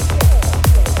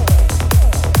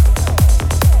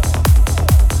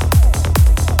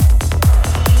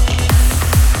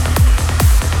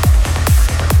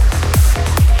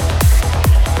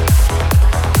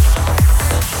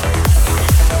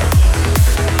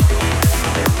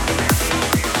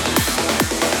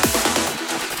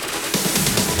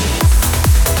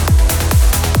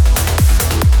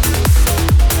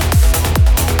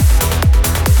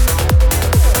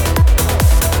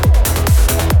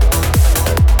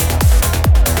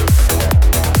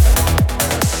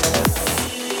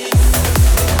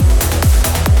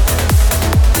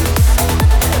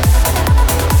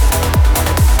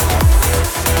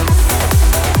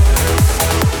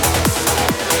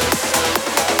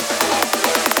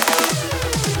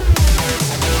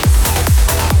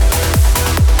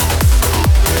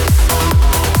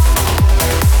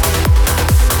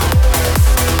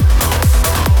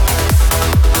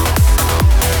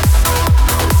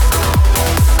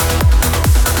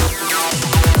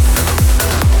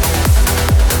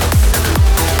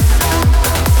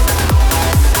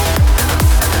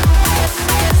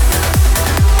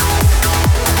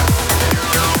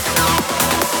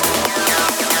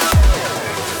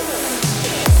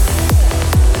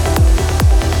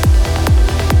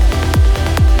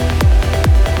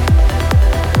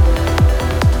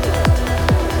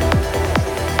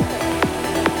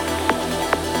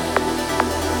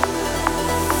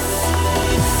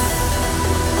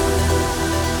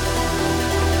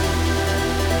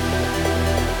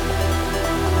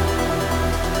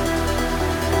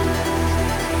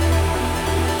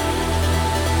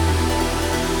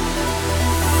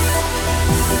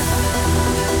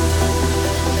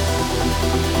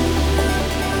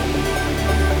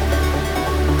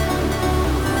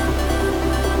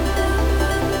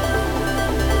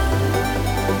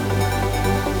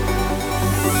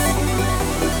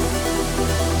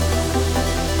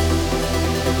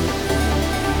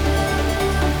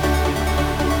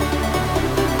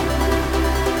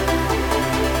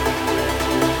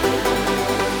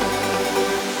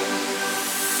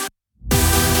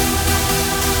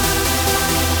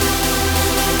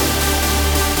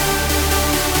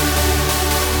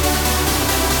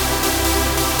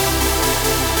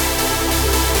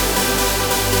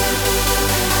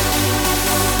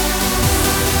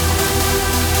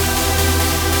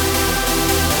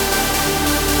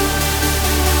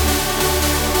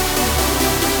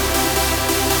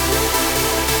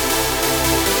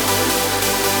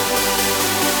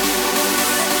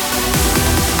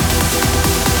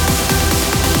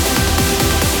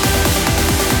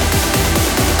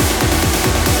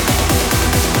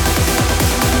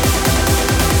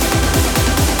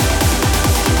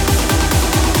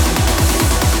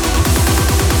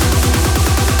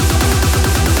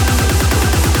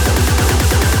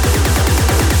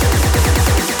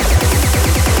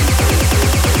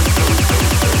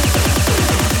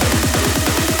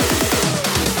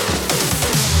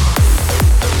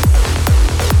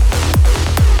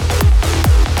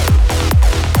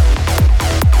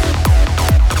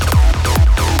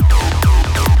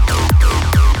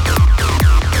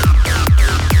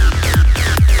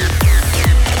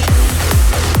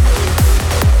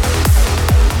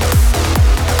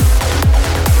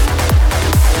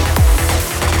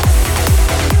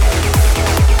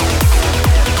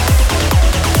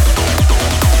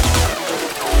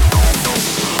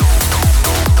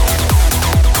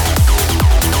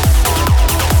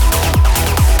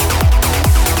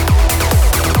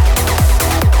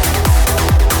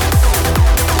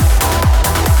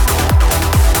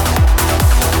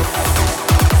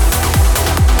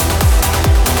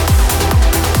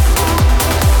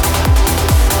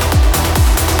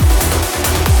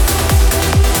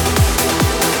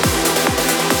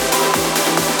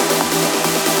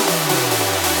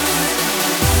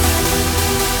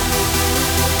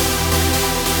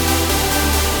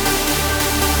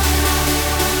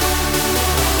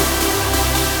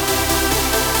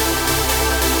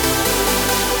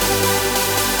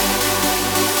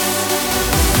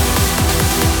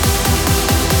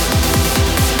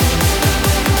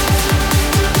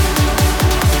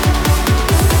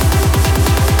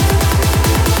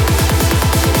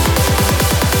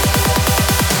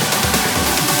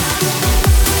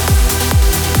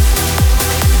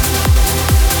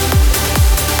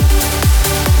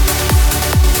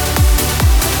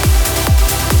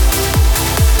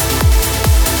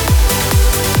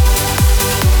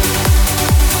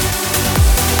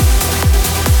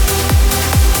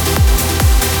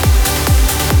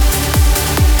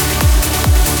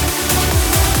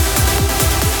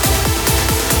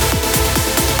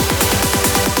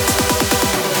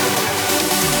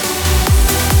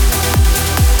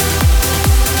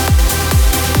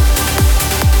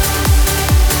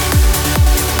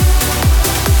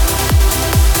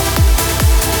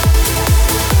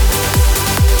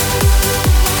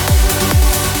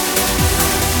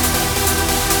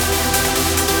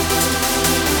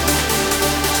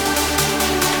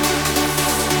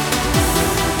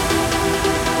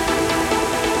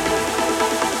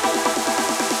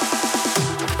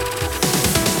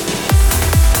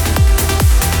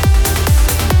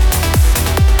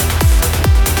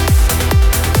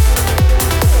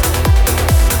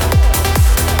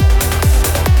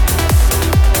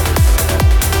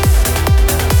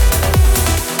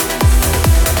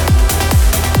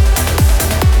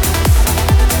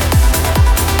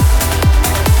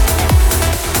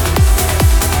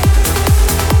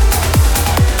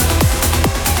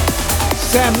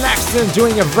 Jackson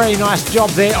doing a very nice job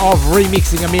there of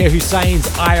remixing Amir Hussein's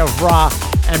Eye of Ra.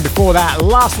 And before that,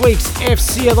 last week's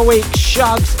FC of the Week,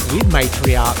 Shugs with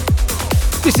Matriarch.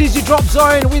 This is your Drop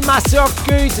Zone with myself,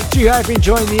 Goots. Do hope you're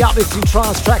enjoying the uplifting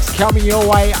trance tracks coming your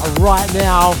way right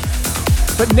now.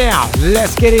 But now,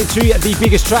 let's get into the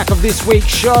biggest track of this week's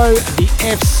show, the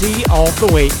FC of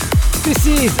the Week. This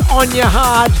is On Your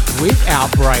Hard with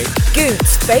Outbreak.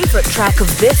 Goots' favourite track of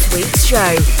this week's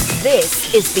show.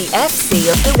 This is the FC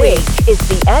of the Week. Is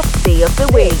the FC of the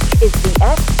Week. Is the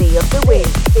FC of the Week.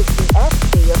 Is the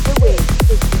FC of the Week.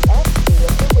 Is the FC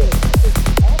of the Week.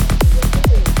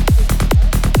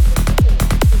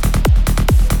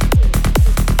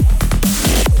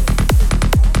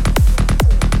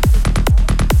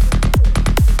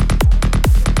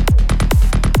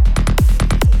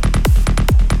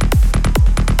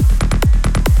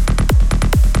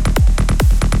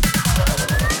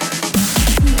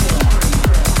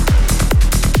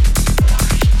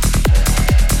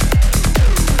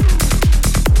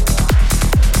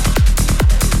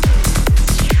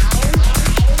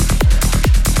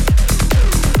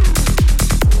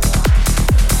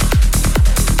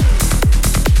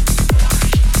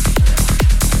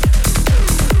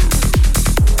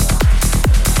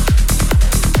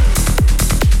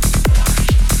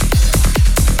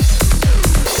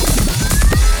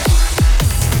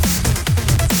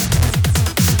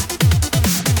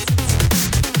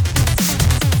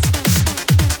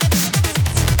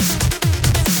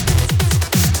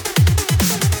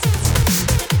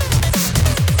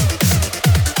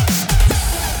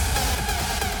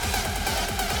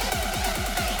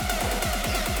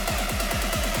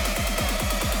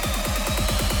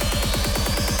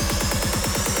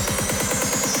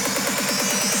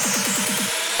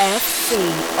 FC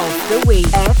of the Week.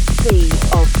 FC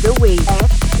of the Week. FC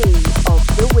of the Week. FC of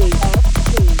the Week.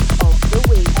 FC of the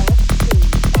Week.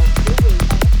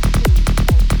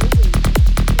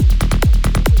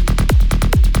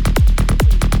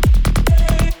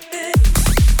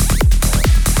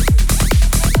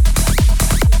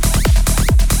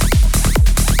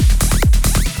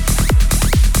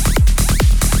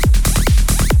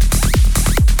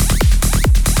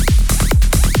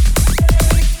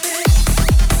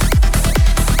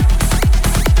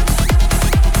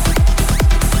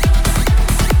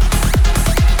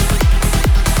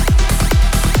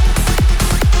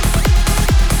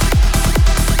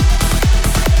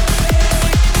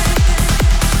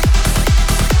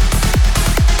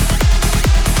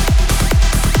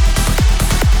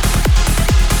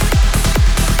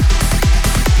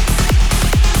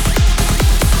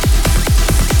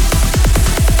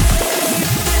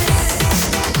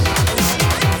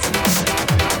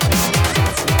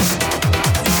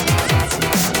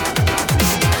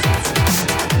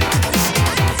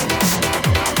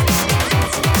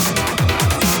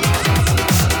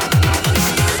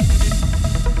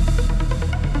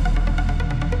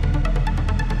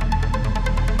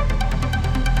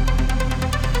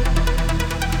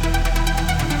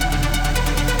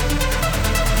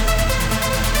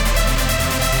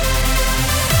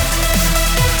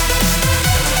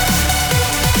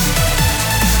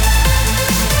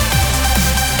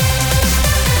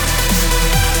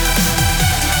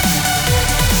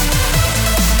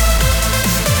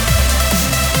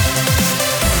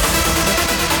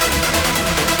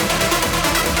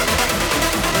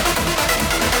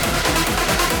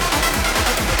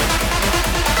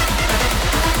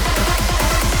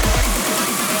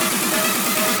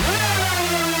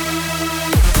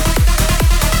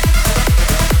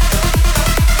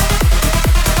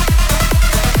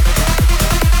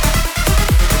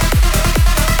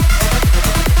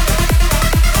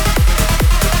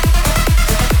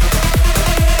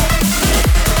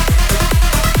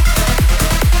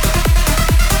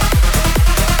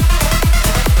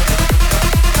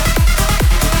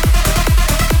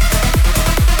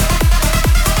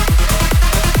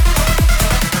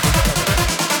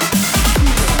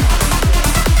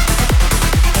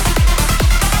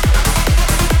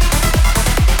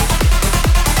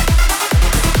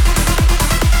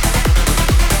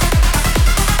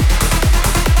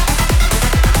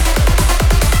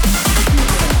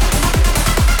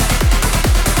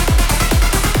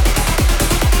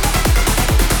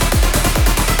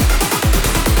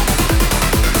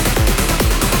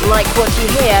 Like what you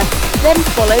hear? Then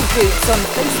follow Goots on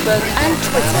Facebook and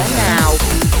Twitter now.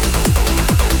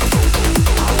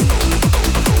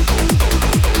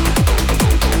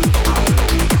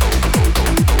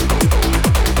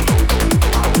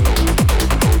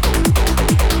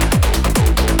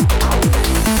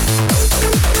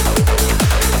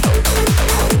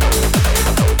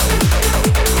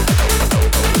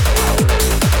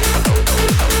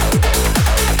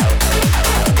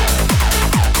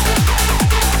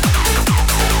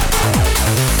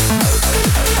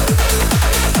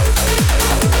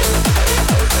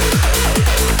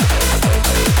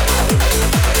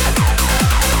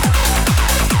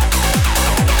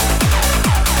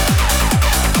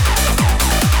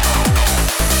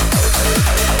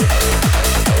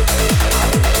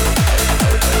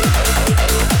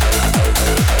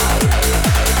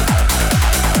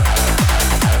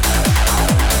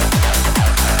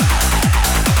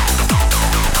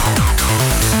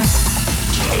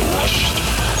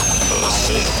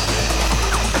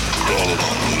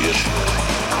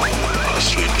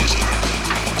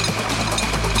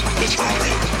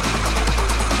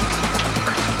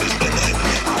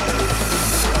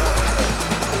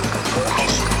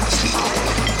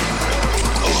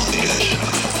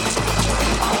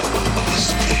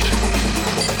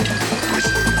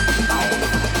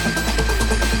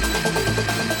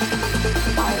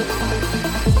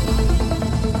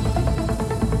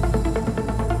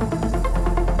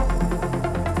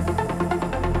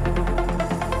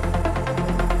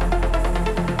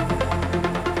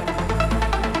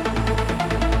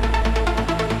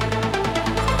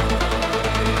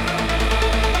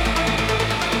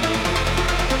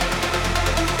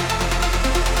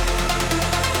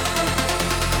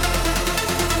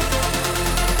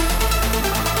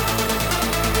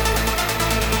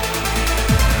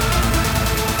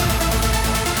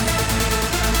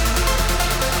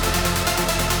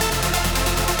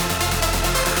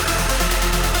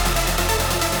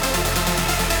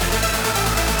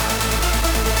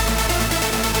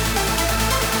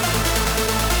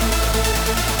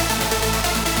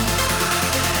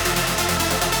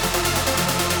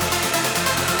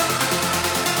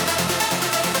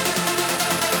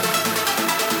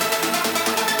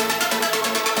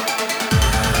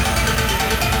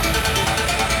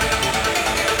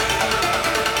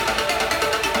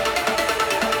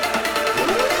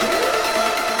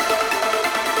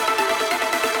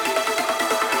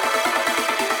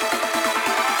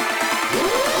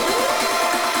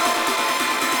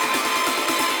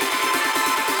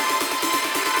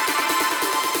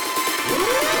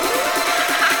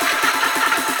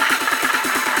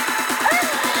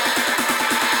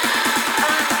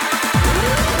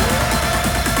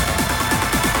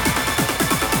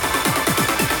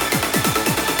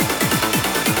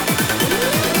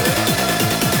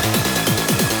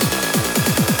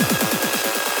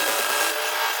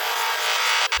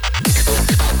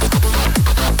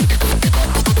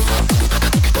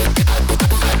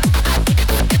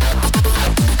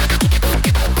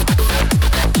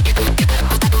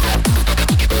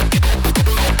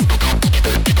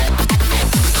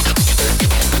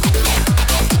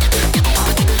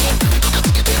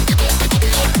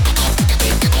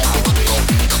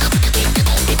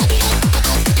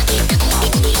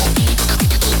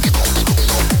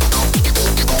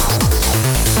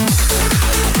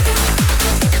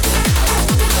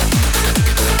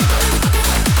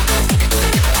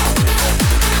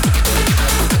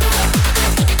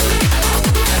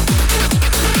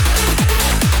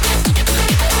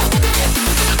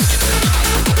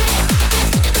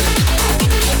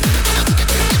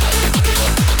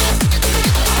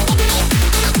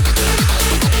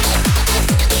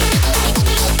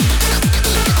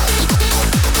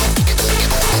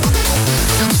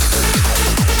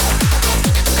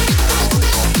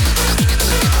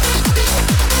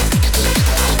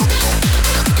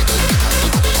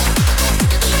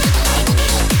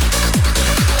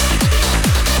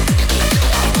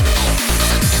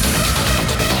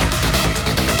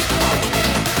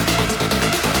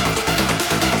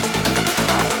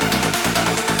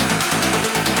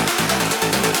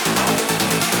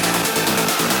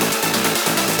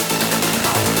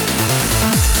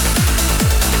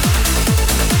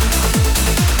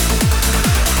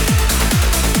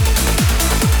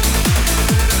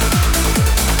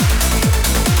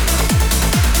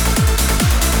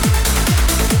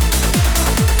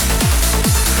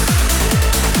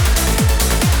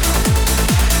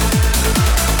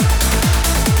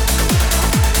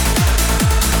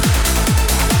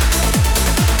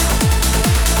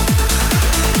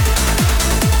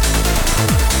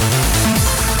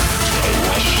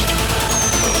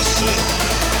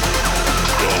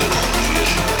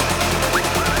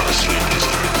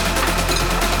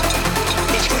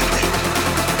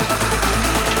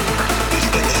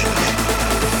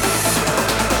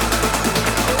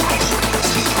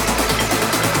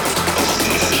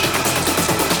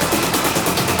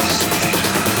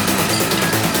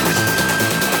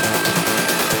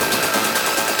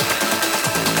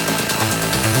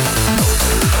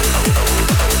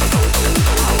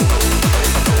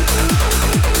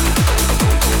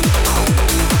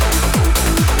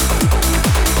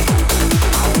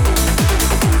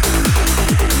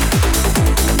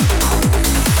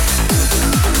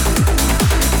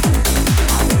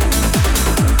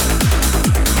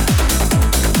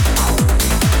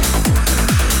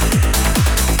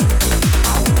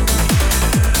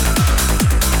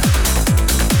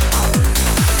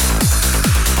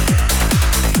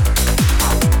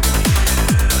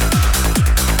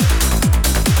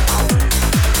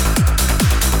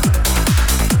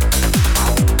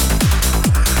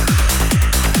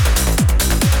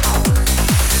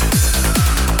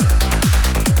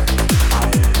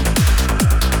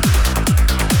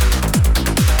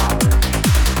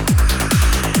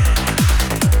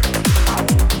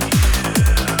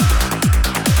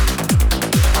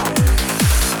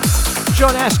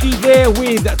 John Askew there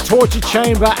with Torture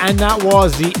Chamber, and that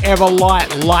was the Everlight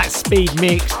Lightspeed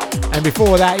mix. And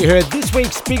before that, you heard this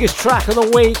week's biggest track of the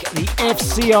week, the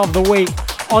FC of the week,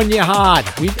 On Your Hard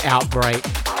with Outbreak.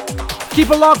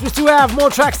 Keep it locked, we still have more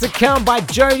tracks to come by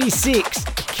Jody Six,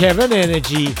 Kevin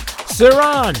Energy,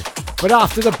 Saran. But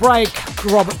after the break,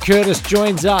 Robert Curtis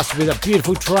joins us with a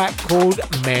beautiful track called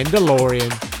Mandalorian.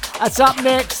 That's up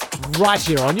next, right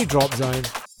here on your Drop Zone.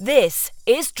 This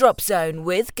is Drop Zone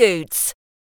with Goots.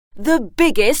 The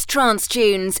biggest trance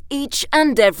tunes each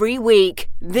and every week.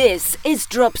 This is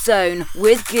Drop Zone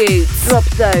with Goots. Drop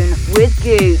Zone with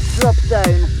Goots. Drop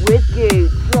Zone with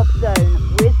Goots. Drop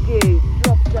Zone with Goots.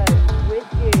 Drop Zone with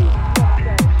Goots.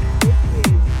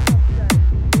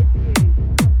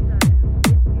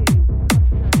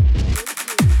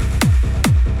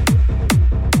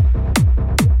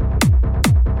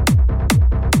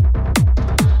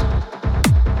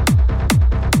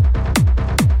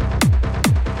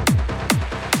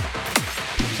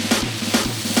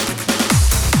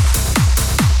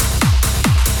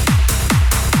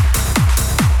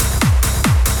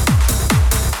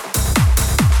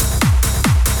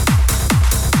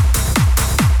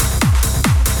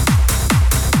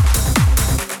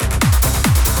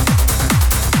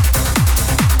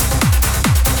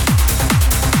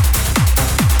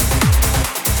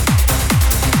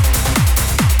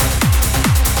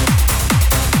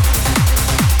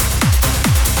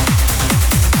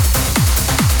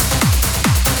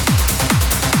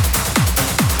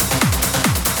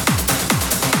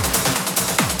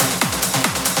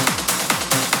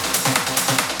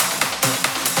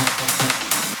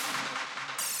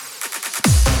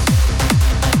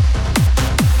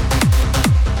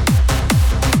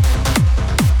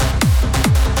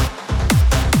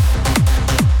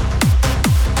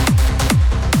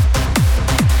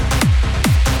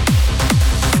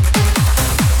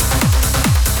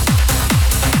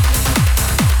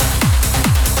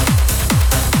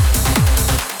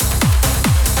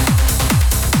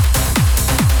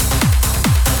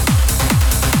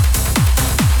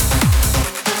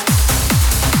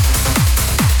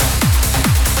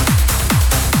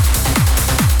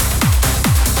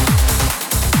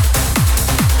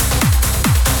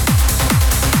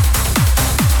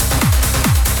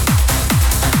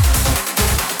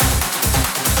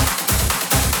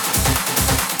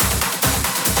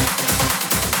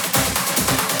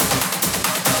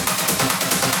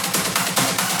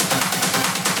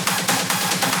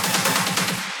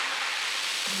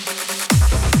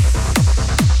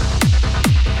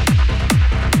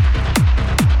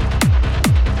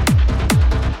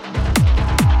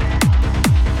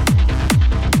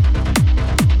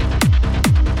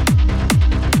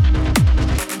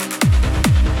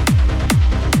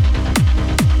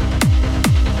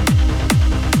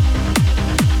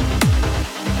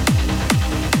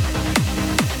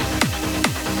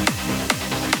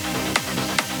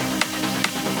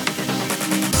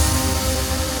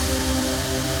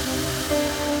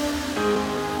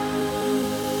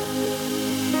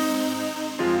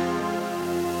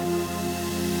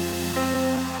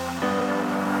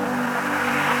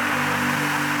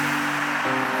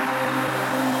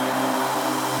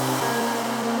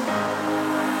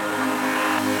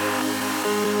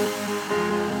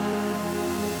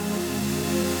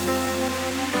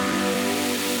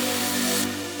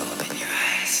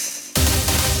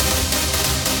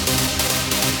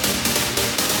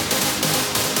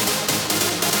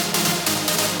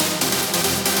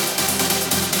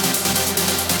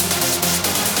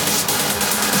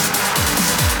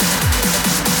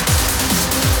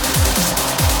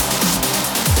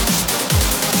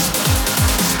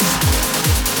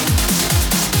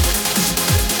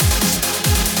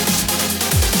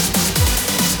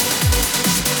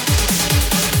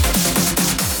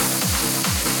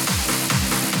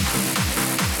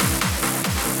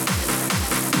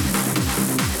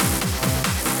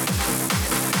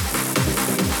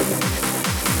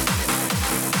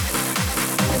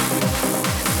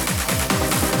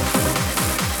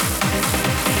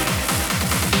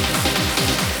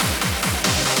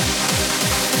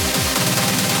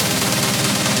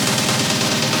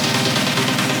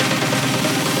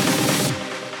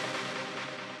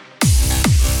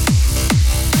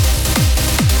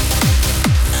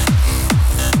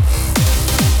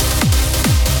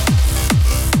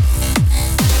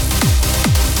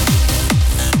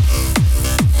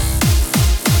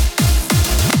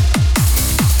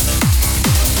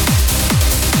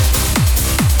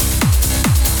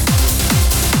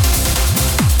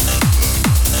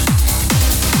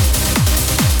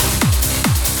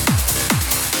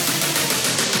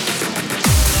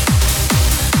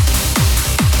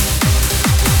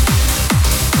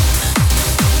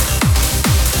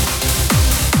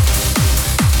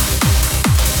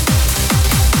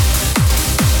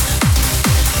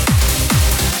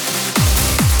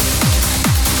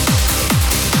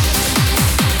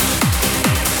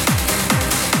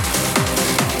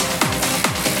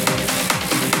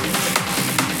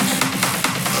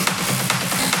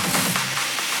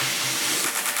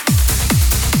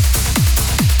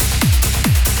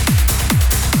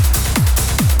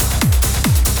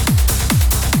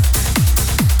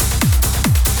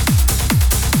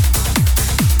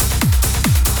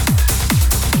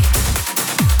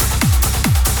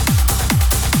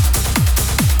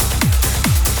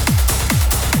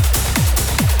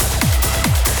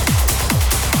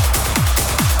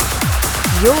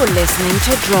 You're listening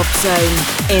to Drop Zone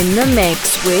in the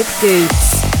mix with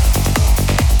Goots.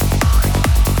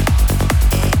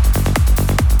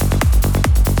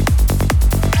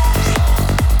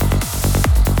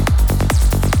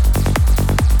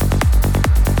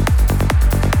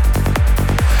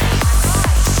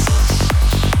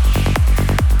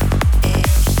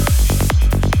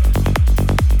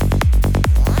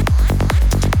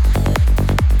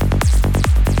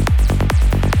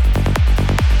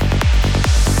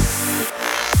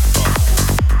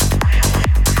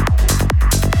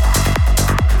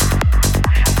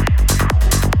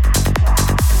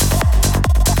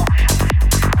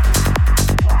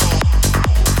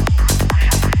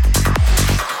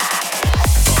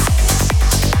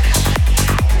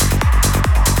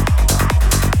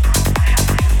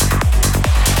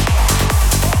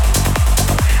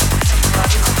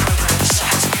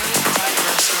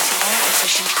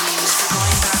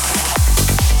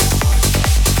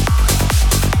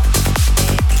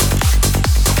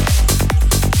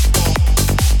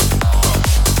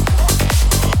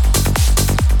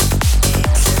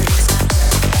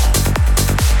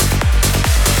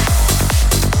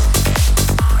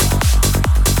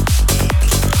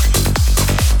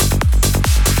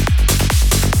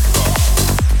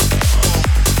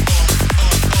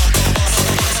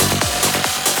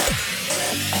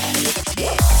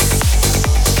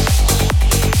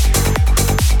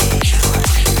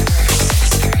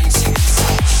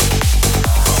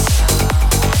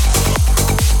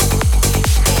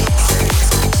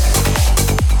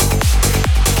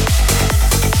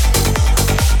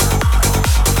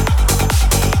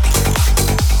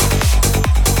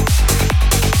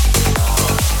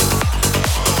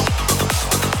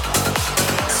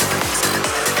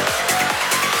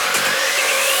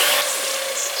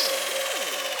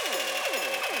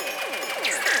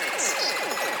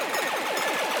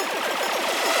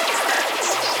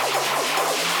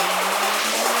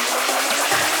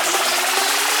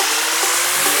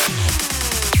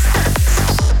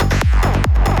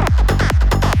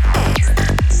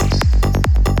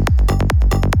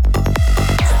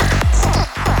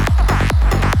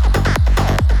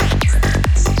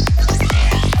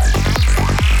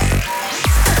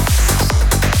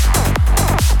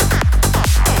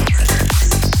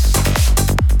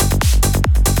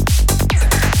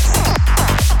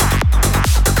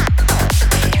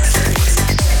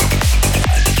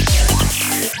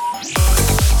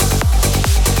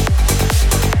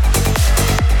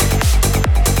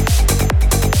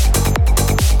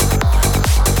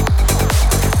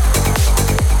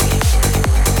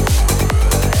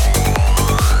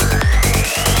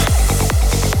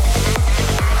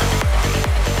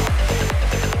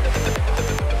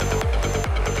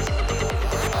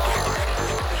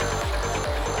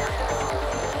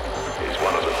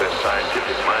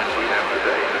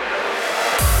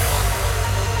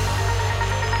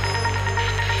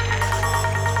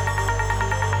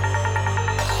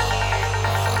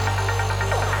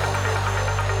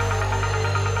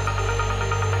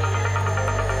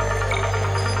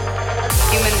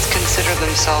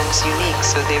 themselves unique,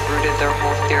 so they've rooted their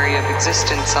whole theory of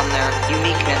existence on their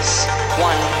uniqueness.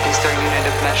 One is their unit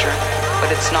of measure, but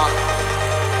it's not.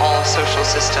 All social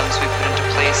systems we put into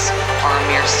place are a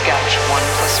mere sketch. 1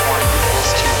 + 1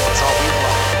 = 2. That's all we've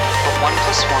learned. But 1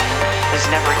 + 1 is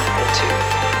never equal to.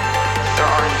 There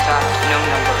are in fact no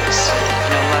numbers,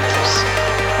 no letters.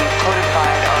 We've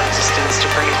codified our existence to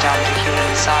bring it down to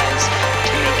human size,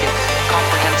 to make it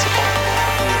comprehensible.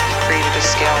 We've created a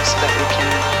scale so that we can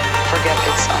forget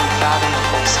its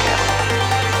unfathomable scale.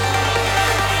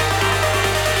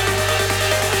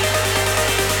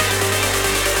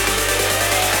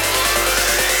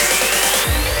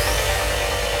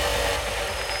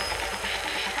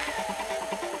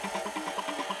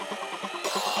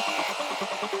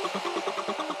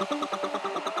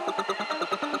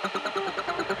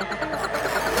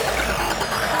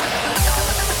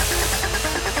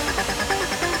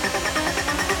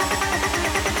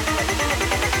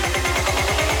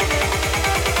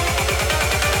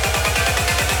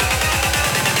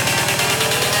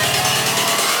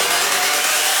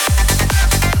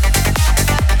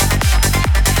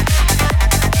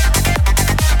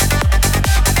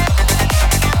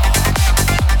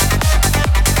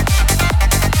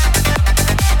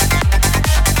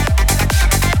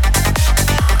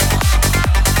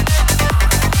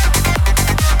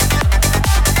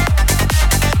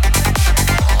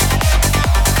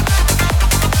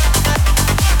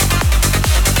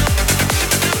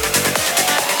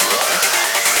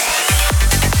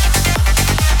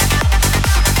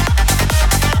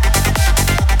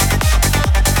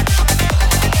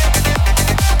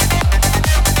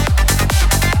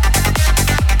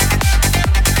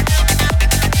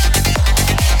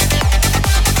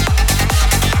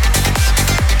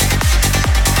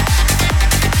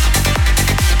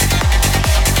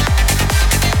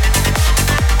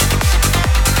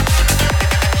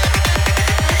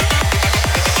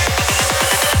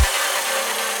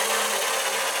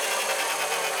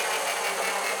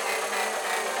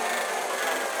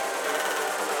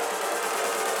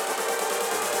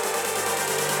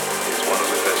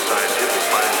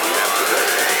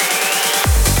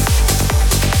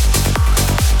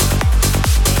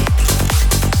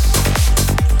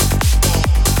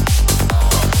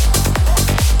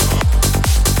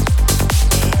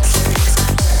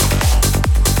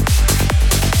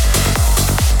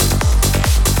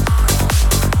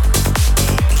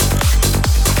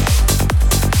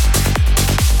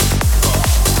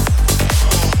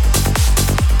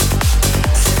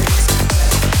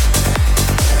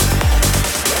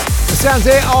 Sounds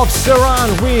there of Saran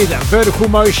with Vertical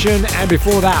Motion, and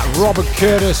before that Robert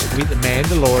Curtis with The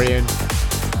Mandalorian.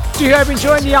 Do you hope you're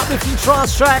enjoying the uplifting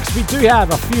trance tracks? We do have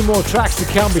a few more tracks to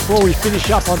come before we finish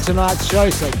up on tonight's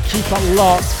show, so keep it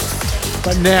locked.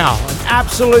 But now, an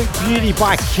absolute beauty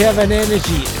by Kevin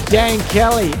Energy, Dan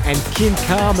Kelly and Kim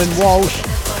Carmen Walsh.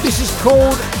 This is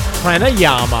called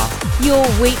Pranayama. Your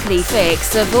weekly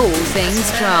fix of all things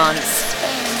trance.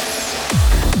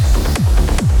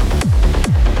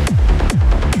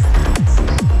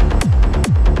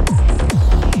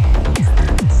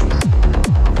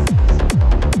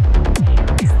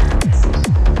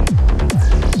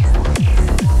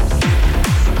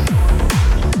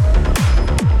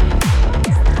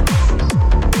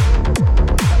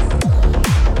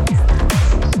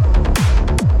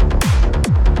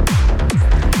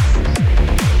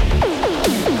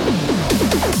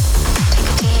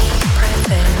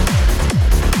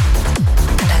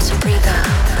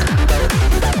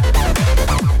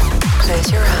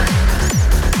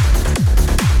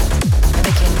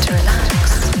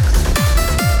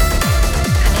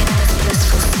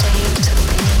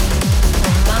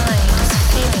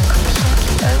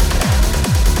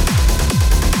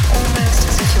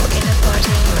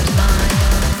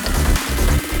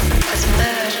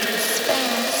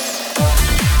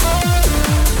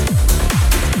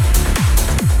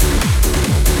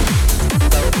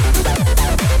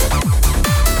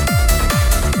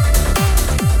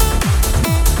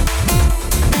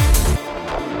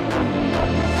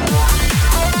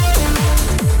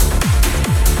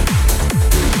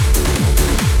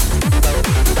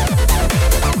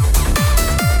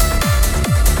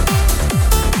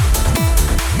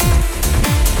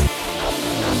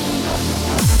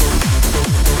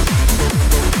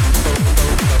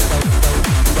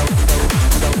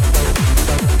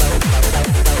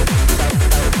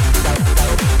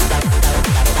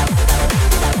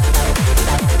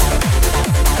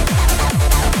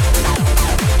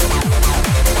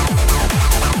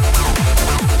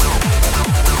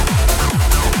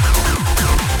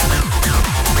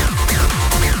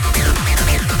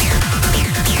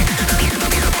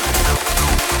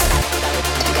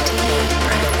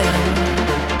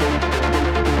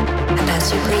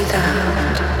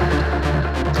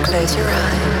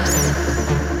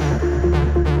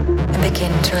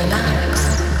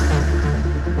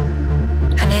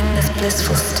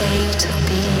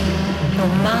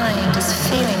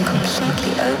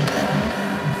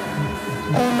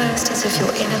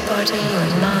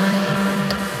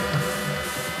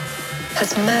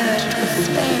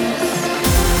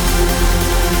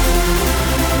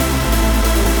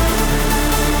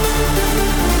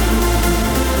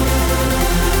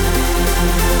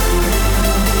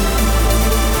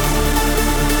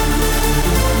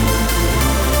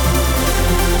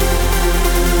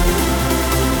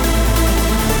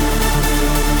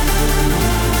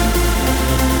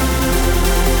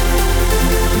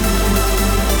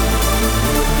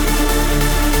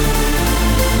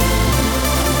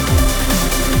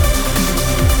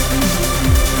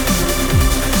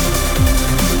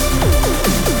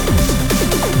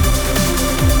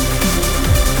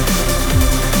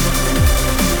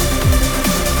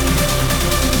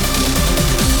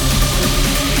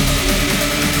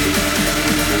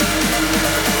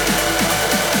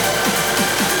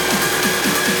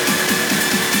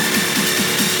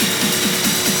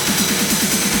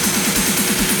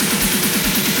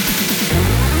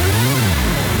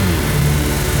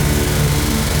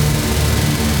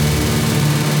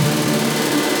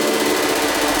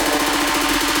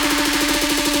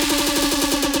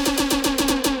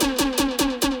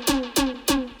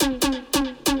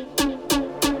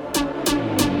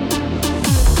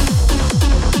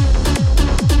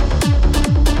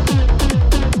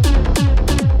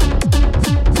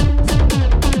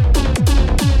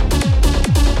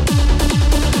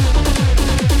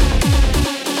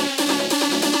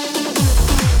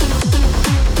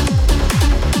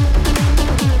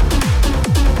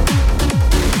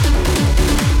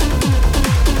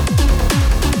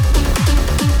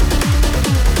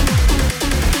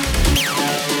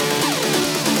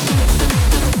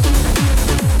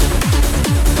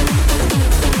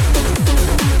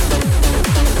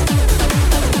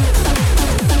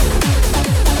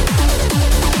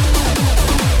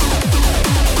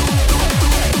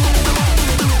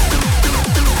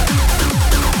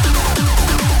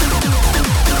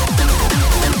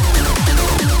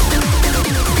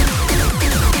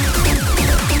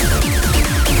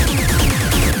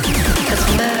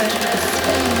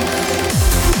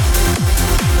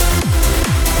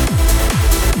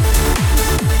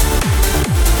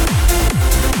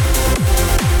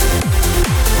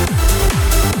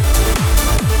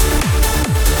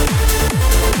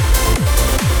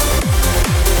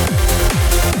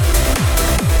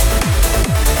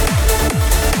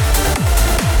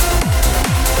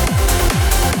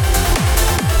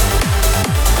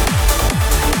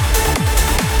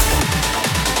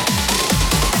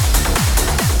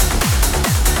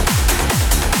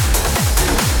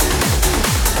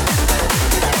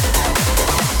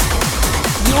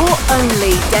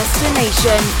 only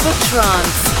destination for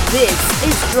trance. This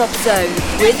is Drop Zone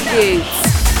with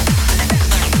Goots.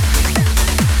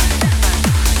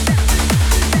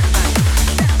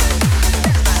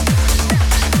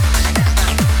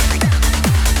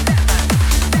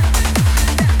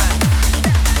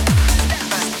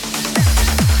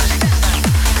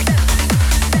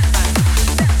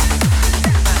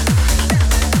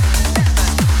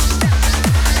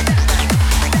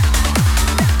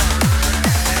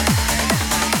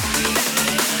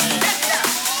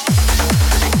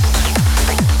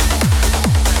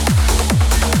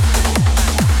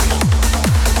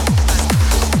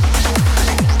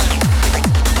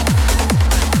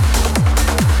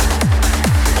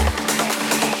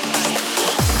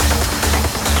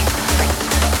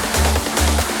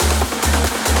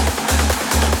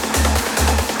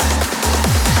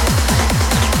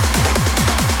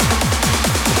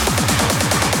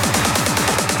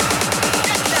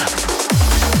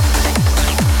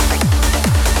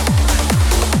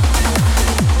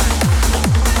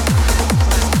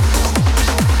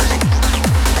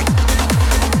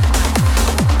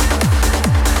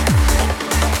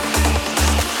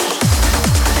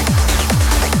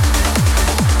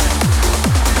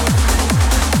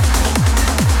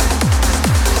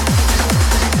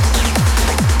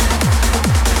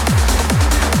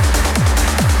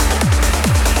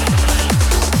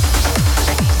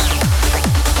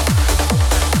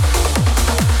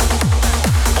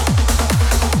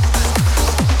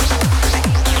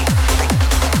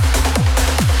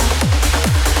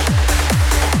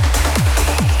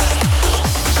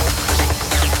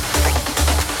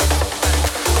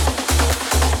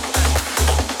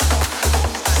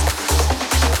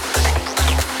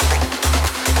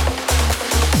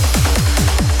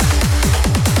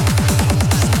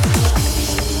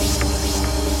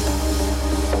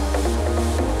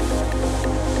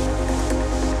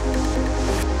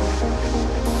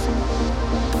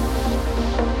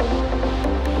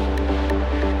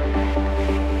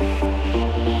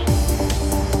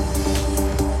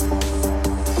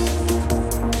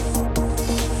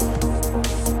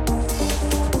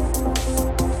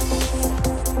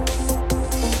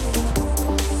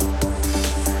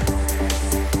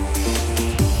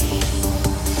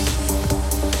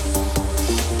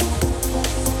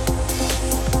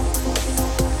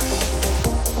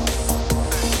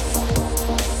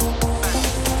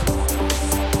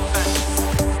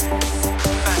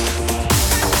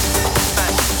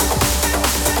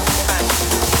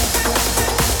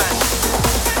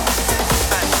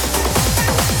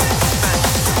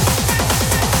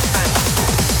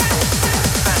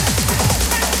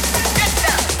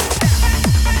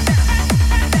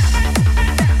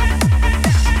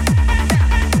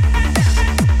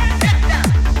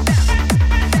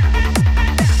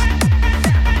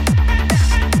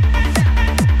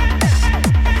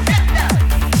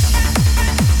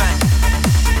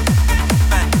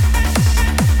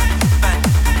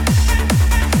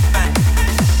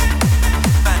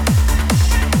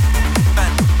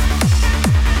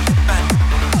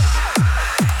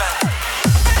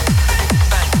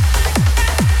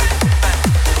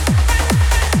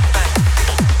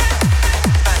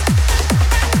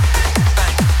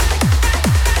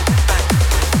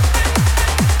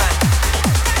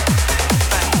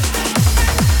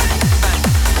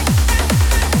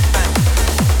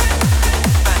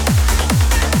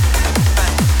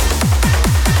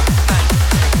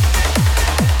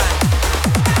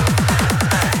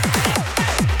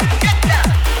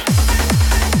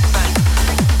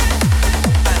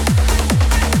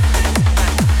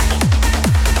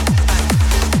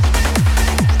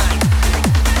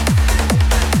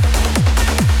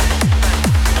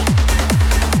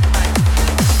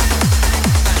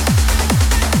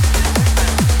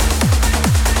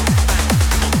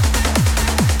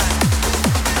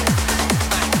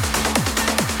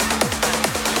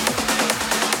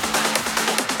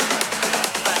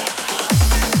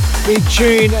 Big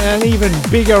tune and an even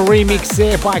bigger remix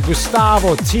there by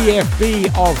Gustavo TFB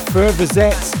of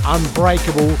Fervazets,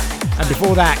 Unbreakable. And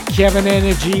before that, Kevin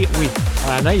Energy with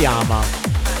Pranayama.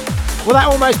 Well, that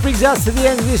almost brings us to the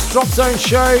end of this Drop Zone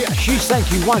show. A huge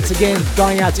thank you once again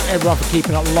going out to everyone for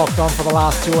keeping it locked on for the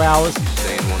last 2 hours.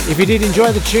 If you did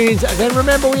enjoy the tunes, then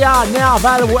remember we are now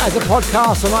available as a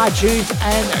podcast on iTunes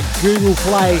and Google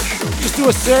Play. Just do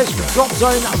a search for Drop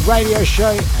Zone Radio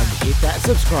Show and hit that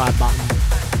subscribe button.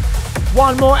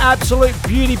 One more absolute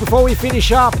beauty before we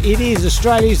finish up. It is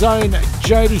Australia's own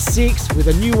Jody Six with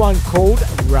a new one called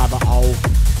Rabbit Hole.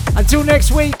 Until next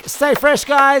week, stay fresh,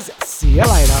 guys. See you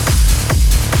later.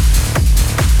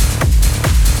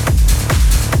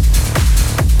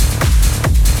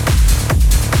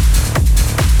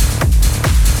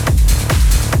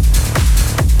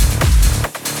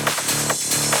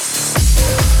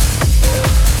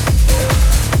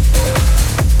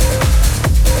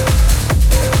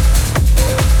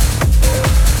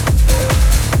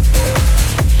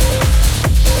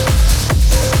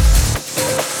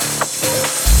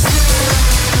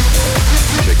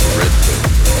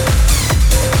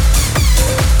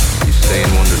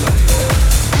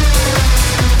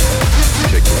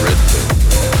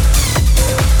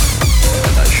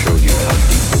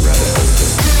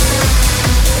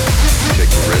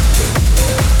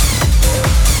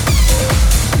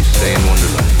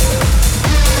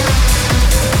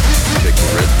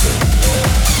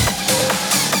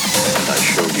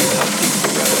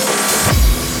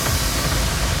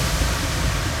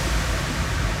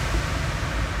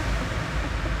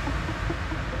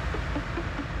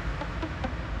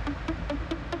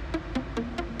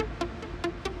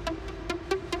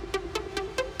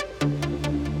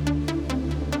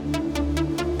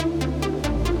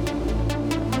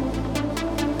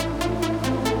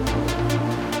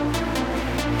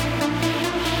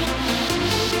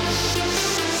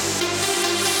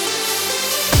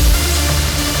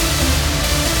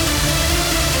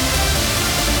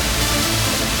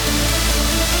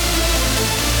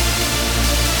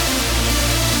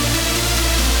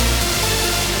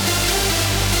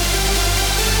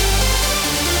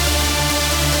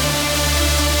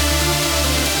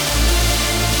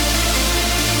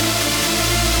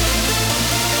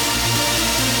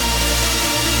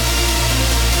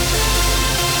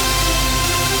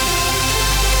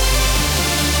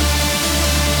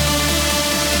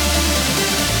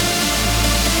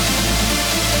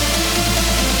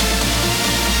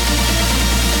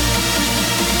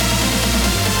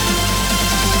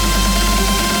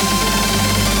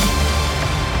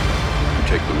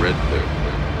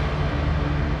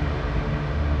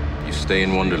 stay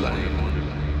in Wonderland.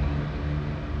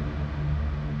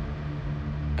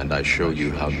 And I show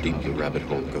you how deep the rabbit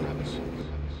hole goes.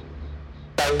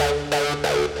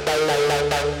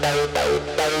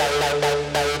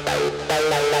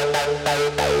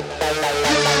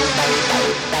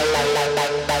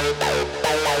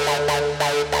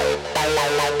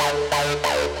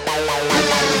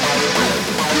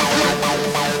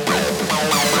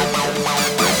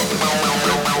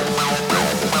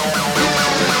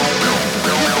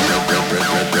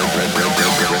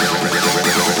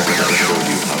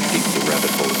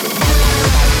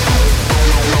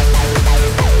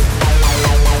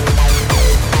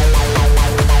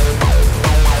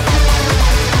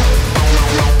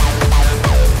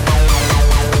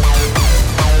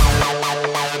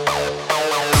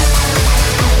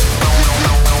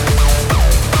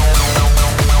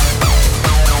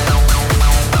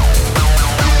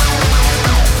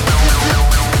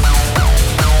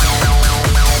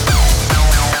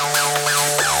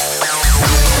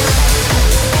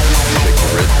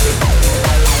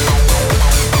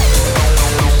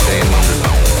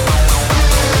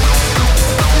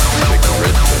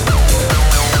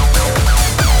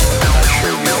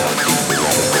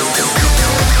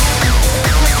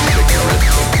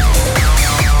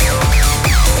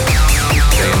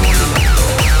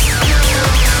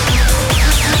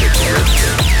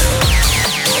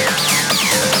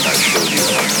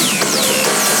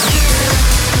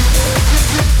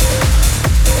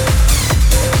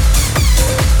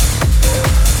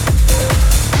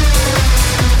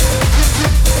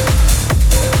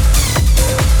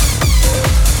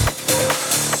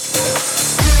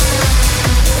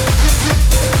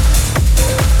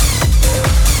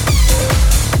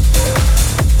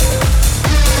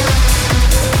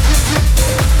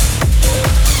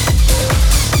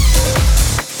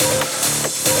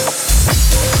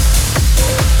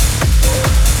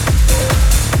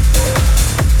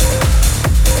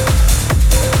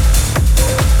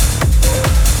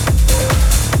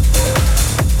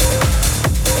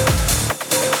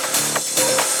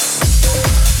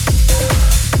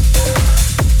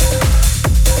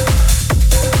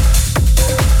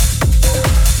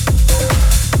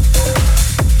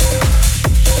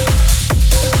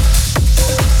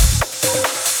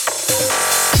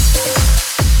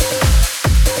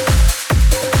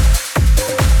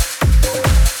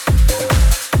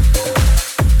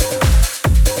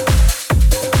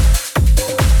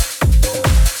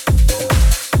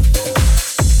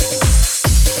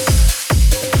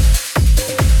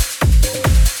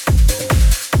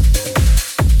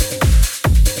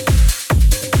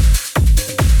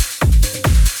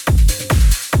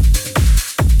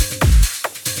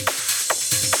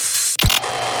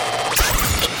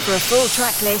 For a full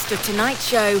track list of tonight's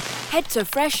show, head to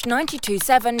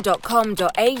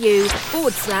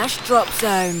fresh927.com.au/Drop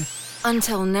Zone.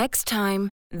 Until next time,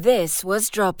 this was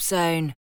Drop Zone.